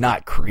deeds,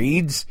 not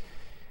creeds.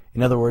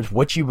 In other words,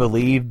 what you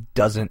believe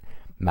doesn't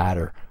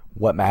matter.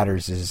 What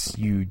matters is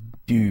you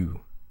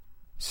do.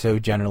 So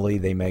generally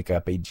they make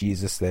up a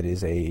Jesus that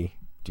is a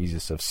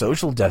Jesus of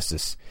social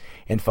justice,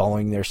 and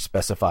following their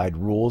specified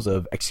rules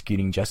of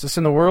executing justice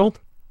in the world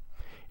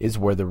is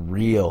where the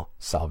real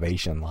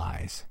salvation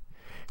lies.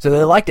 So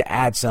they like to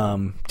add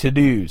some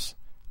to-dos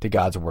to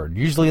God's word,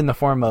 usually in the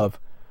form of,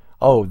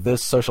 oh,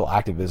 this social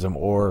activism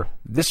or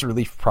this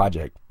relief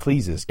project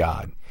pleases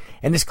God.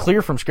 And it's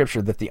clear from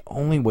Scripture that the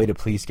only way to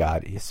please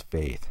God is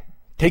faith.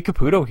 Take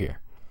Caputo here.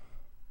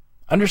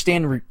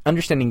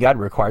 Understanding God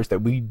requires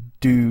that we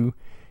do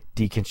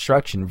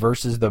deconstruction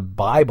versus the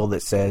Bible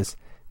that says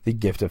the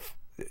gift of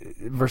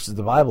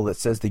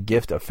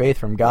faith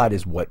from God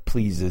is what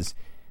pleases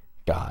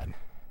God.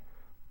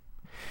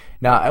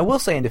 Now, I will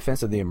say in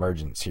defense of the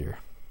emergents here,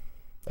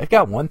 they've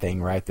got one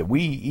thing right that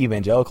we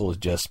evangelicals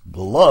just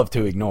love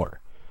to ignore.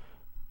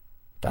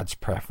 God's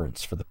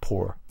preference for the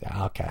poor, the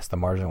outcast, the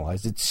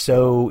marginalized. It's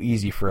so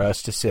easy for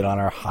us to sit on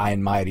our high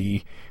and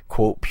mighty,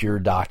 quote, pure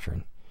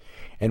doctrine.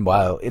 And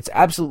while it's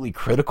absolutely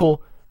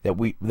critical that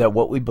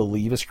what we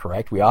believe is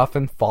correct, we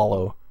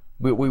so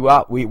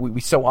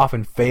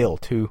often fail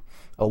to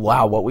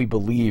allow what we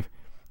believe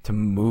to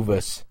move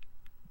us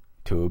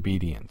to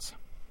obedience.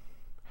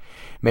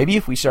 Maybe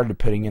if we started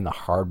putting in the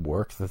hard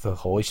work that the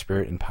Holy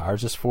Spirit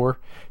empowers us for,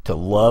 to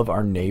love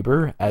our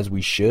neighbor as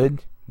we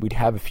should, we'd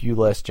have a few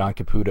less John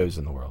Caputos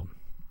in the world.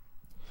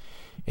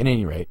 At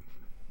any rate,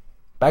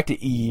 back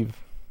to Eve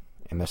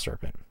and the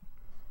serpent.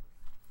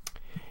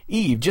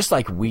 Eve, just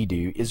like we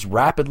do, is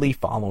rapidly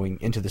following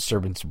into the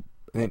serpent's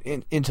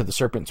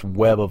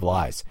web of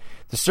lies.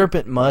 The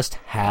serpent must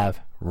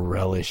have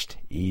relished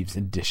Eve's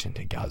addition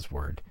to God's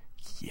word.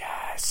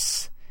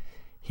 Yes,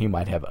 he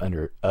might have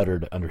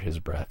uttered under his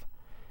breath,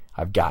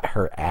 "I've got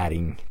her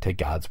adding to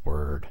God's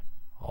word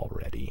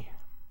already."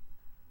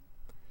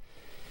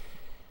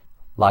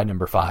 Lie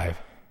number 5.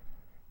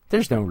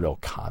 There's no real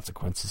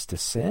consequences to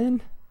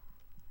sin.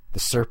 The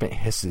serpent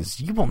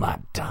hisses, "You will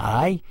not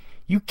die.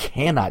 You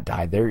cannot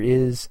die. There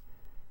is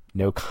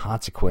no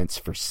consequence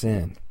for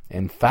sin."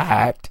 In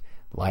fact,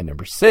 lie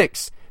number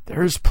 6,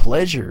 there's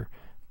pleasure,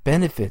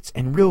 benefits,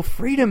 and real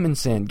freedom in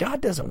sin.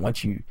 God doesn't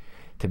want you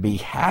to be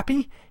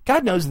happy.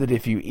 God knows that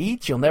if you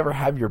eat, you'll never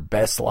have your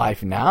best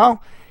life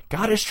now.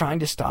 God is trying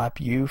to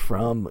stop you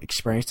from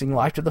experiencing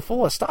life to the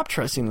fullest. Stop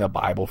trusting the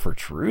Bible for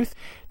truth.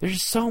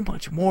 There's so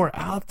much more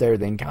out there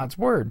than God's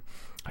word.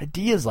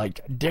 Ideas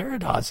like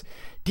Derrida's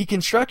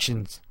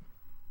deconstructions,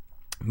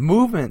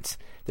 movements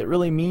that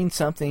really mean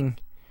something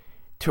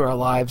to our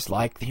lives,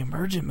 like the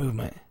emergent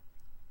movement.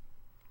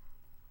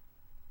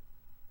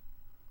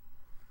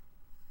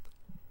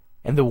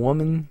 And the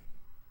woman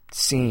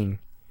seeing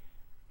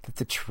that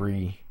the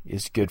tree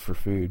is good for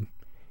food,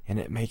 and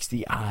it makes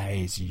the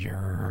eyes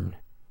yearn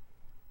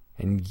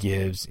and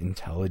gives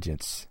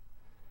intelligence.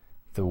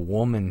 The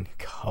woman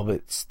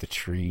covets the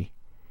tree,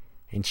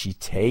 and she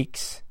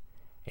takes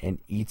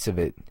and eats of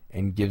it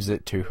and gives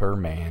it to her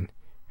man,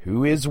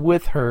 who is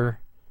with her,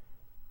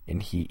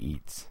 and he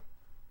eats.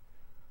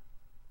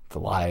 The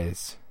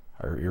lies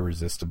are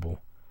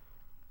irresistible.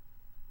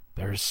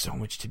 There is so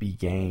much to be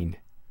gained.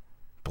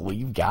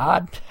 Believe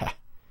God?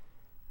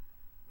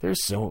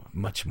 There's so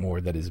much more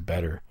that is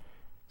better.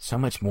 So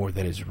much more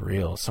that is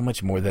real. So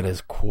much more that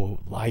is,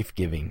 quote,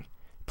 life-giving.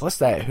 Plus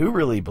that, who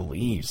really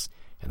believes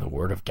in the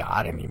Word of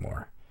God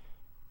anymore?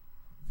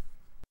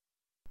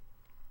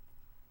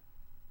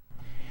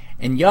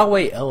 And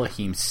Yahweh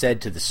Elohim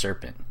said to the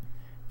serpent,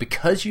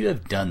 "Because you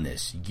have done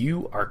this,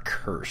 you are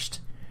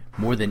cursed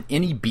more than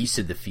any beast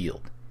of the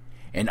field.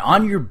 And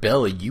on your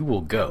belly you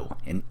will go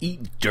and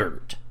eat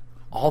dirt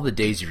all the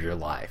days of your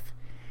life.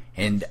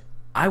 And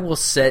I will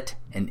set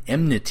an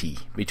enmity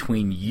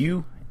between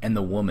you and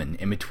the woman,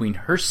 and between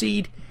her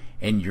seed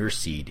and your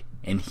seed,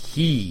 and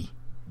he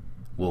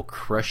will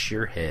crush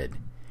your head,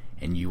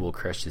 and you will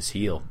crush his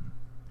heel."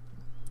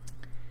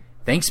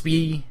 Thanks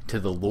be to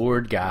the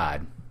Lord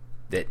God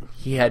that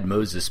he had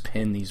Moses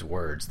pen these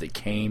words that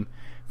came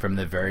from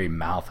the very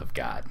mouth of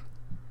God.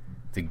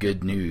 The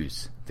good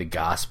news, the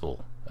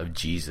gospel of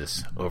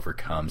Jesus,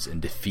 overcomes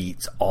and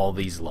defeats all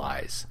these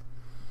lies.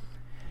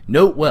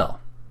 Note well,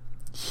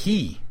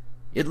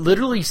 it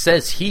literally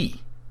says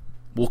he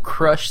will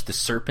crush the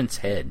serpent's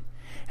head,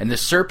 and the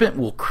serpent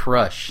will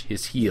crush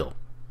his heel.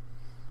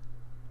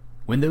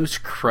 When those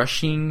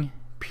crushing,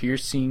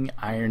 piercing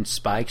iron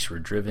spikes were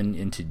driven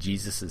into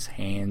Jesus'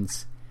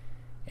 hands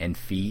and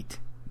feet,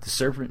 the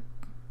serpent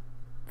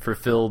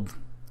fulfilled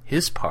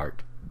his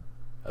part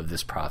of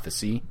this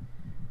prophecy,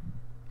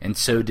 and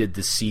so did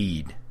the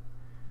seed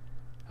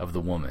of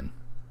the woman.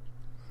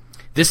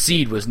 This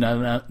seed was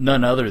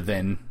none other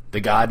than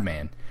the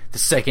God-man, the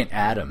second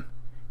Adam,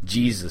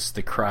 Jesus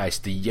the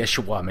Christ, the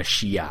Yeshua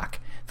Mashiach,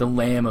 the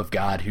Lamb of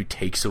God who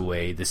takes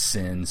away the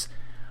sins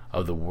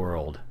of the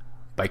world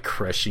by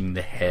crushing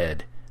the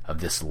head of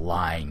this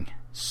lying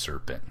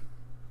serpent.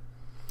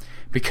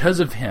 Because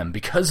of him,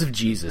 because of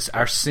Jesus,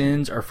 our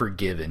sins are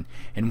forgiven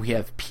and we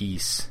have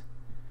peace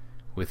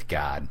with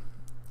God.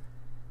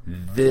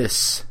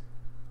 This,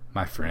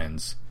 my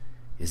friends,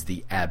 is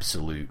the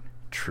absolute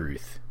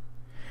truth.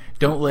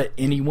 Don't let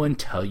anyone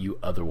tell you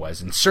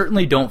otherwise, and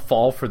certainly don't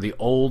fall for the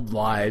old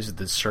lies of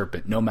the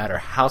serpent, no matter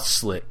how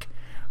slick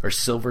or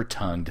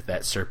silver-tongued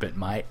that serpent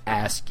might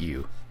ask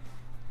you,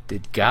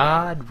 "Did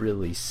God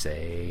really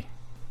say?"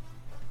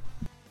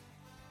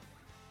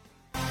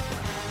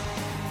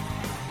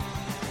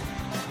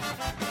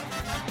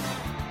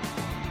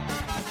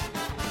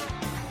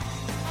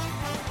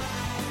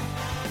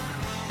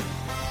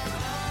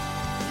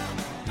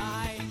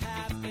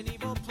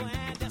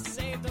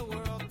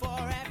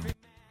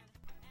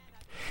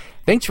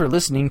 Thanks for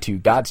listening to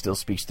God Still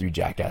Speaks Through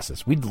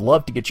Jackasses. We'd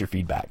love to get your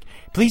feedback.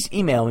 Please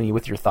email me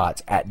with your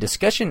thoughts at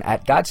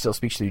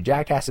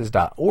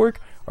discussion@godstillspeaksthroughjackasses.org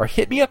or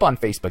hit me up on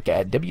Facebook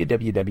at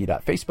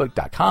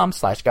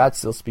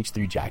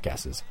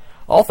www.facebook.com/GodStillSpeaksThroughJackasses.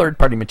 All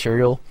third-party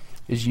material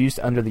is used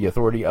under the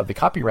authority of the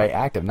Copyright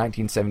Act of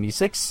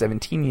 1976,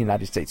 17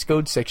 United States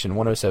Code, Section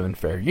 107,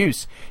 Fair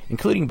Use,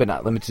 including but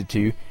not limited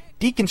to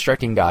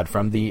Deconstructing God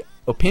from the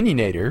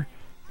Opinionator,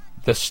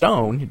 The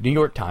Stone, New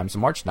York Times,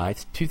 March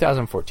 9th,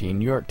 2014,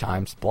 New York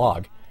Times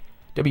blog,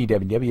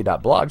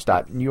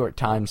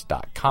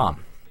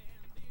 www.blogs.newyorktimes.com.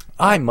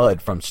 I'm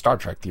Mud from Star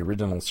Trek, the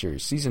original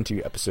series, Season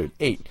 2, Episode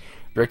 8,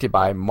 directed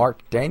by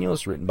Mark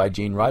Daniels, written by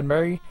Gene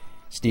Roddenberry,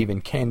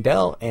 Stephen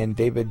Kandel, and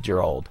David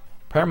Gerald.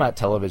 Paramount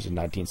Television,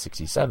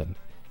 1967.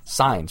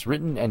 Signs,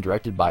 written and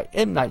directed by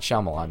M. Night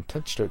Shyamalan,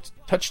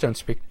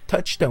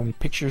 Touchstone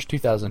Pictures,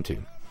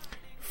 2002.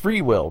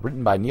 Free Will,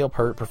 written by Neil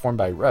Peart, performed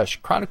by Rush,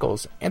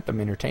 Chronicles, Anthem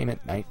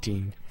Entertainment,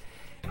 19.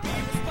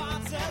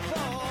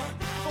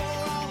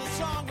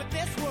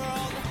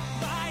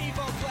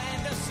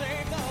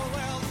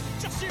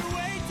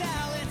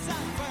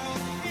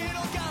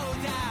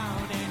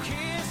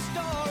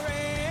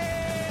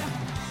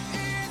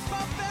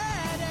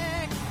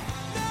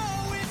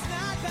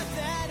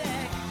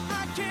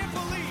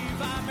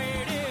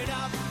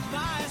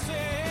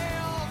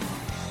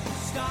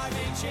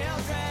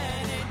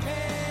 Children in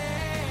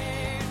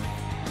pain,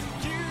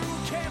 you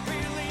can't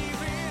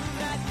believe in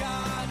that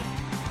God.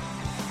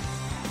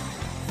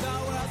 The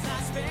world's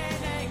not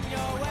spinning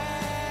your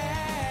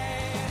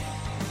way.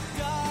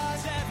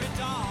 Does every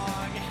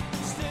dog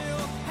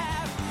still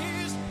have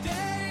his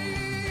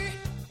day?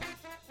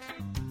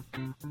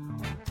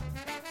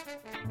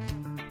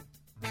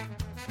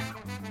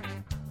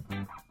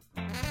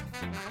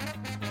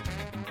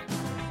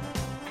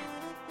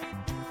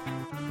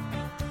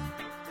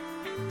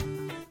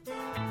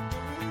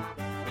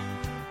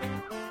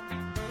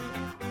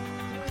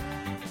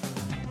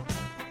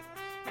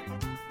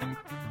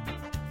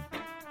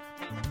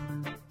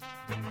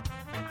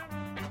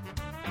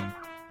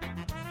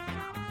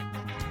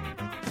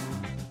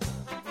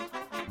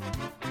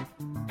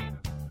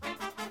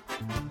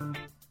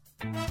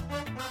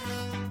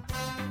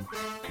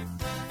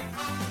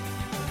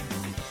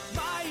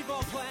 My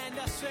evil plan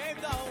to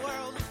save the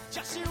world,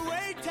 just you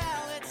wait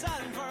till it's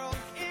unfurled.